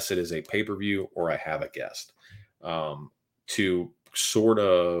unless it is a pay-per-view or I have a guest to sort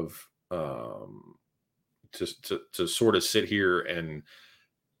of to sort of sit here and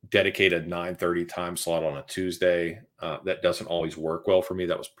dedicate a 9:30 time slot on a Tuesday. That doesn't always work well for me.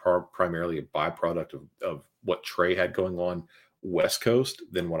 That was primarily a byproduct of what Trey had going on West Coast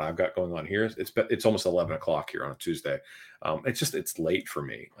than what I've got going on here. It's almost 11 o'clock here on a Tuesday. It's late for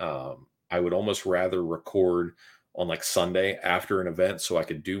me. I would almost rather record on like Sunday after an event so I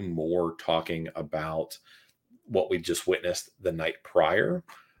could do more talking about what we just witnessed the night prior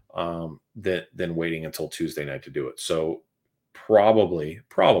than waiting until Tuesday night to do it. So probably,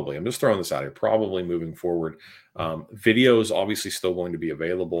 I'm just throwing this out here, probably moving forward, video is obviously still going to be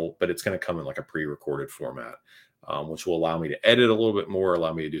available, but it's going to come in like a pre-recorded format, which will allow me to edit a little bit more,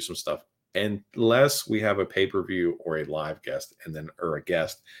 allow me to do some stuff, unless we have a pay-per-view or a live guest, or a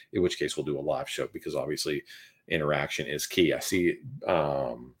guest, in which case we'll do a live show, because obviously interaction is key. I see,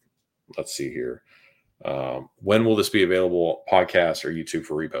 let's see here. When will this be available, podcast or YouTube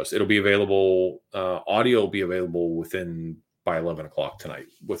for repost? It'll be available, audio will be available by 11 o'clock tonight,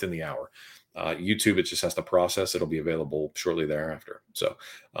 within the hour. YouTube, it just has to process. It'll be available shortly thereafter. So,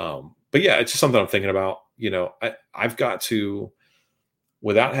 but yeah, it's just something I'm thinking about. I've got to,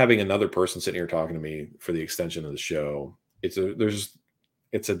 without having another person sitting here talking to me for the extension of the show, it's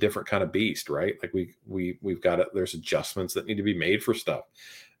a different kind of beast, right? Like we've got there's adjustments that need to be made for stuff.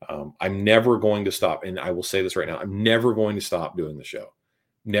 I'm never going to stop. And I will say this right now, I'm never going to stop doing the show.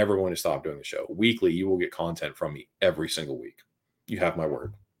 Never going to stop doing the show. Weekly, you will get content from me every single week. You have my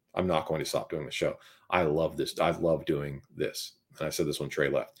word. I'm not going to stop doing the show. I love this. I love doing this. And I said this when Trey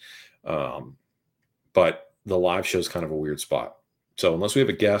left. But the live show is kind of a weird spot. So unless we have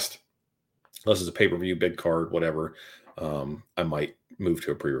a guest, unless it's a pay-per-view, big card, whatever, I might move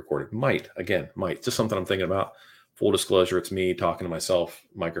to a pre-recorded. Might. Just something I'm thinking about. Full disclosure, it's me talking to myself,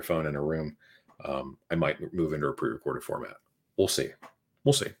 microphone in a room. I might move into a pre-recorded format. We'll see.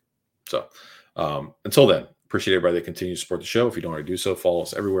 So until then, appreciate everybody that continues to support the show. If you don't already do so, follow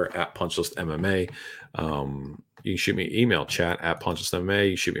us everywhere at Punchlist MMA. You can shoot me an email, chat at Punchlist MMA.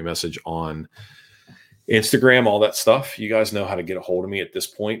 You shoot me a message on Instagram, all that stuff. You guys know how to get a hold of me at this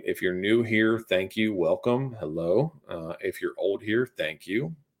point. If you're new here, thank you. Welcome. Hello. If you're old here, thank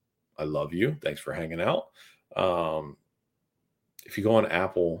you. I love you. Thanks for hanging out. If you go on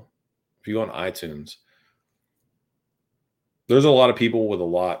Apple, if you go on iTunes, there's a lot of people with a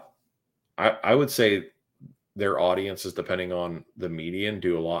lot. I would say their audiences, depending on the median,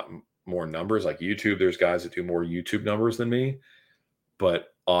 do a lot more numbers. Like YouTube, there's guys that do more YouTube numbers than me.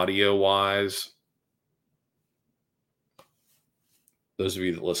 But audio-wise, those of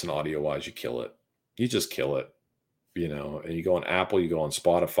you that listen audio-wise, you kill it. You just kill it. And you go on Apple, you go on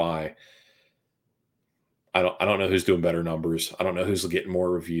Spotify. I don't know who's doing better numbers. I don't know who's getting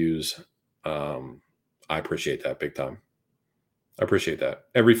more reviews. I appreciate that big time. I appreciate that.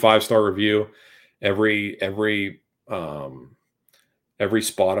 Every 5-star review, every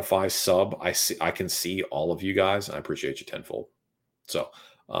Spotify sub, I can see all of you guys, and I appreciate you tenfold. So,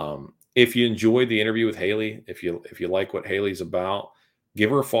 if you enjoyed the interview with Haley, if you like what Haley's about, give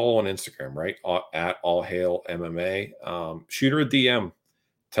her a follow on Instagram, right? At All Hail MMA. Shoot her a DM.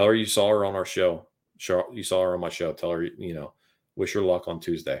 Tell her you saw her on our show. You saw her on my show. Tell her, wish her luck on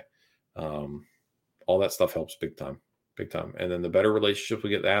Tuesday. All that stuff helps big time. And then the better relationship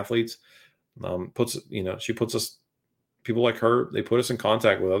we get with athletes, she puts us, people like her, they put me in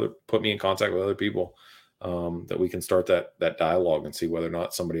contact with other people, that we can start that dialogue and see whether or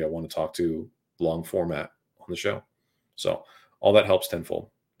not somebody I want to talk to long format on the show. So all that helps tenfold.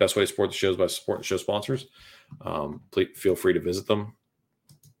 Best way to support the show is by supporting the show sponsors. Please feel free to visit them.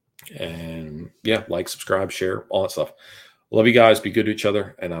 And yeah, like, subscribe, share, all that stuff. Love you guys. Be good to each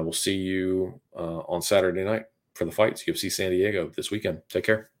other. And I will see you on Saturday night for the fights. UFC San Diego this weekend. Take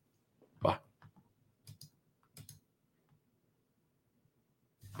care.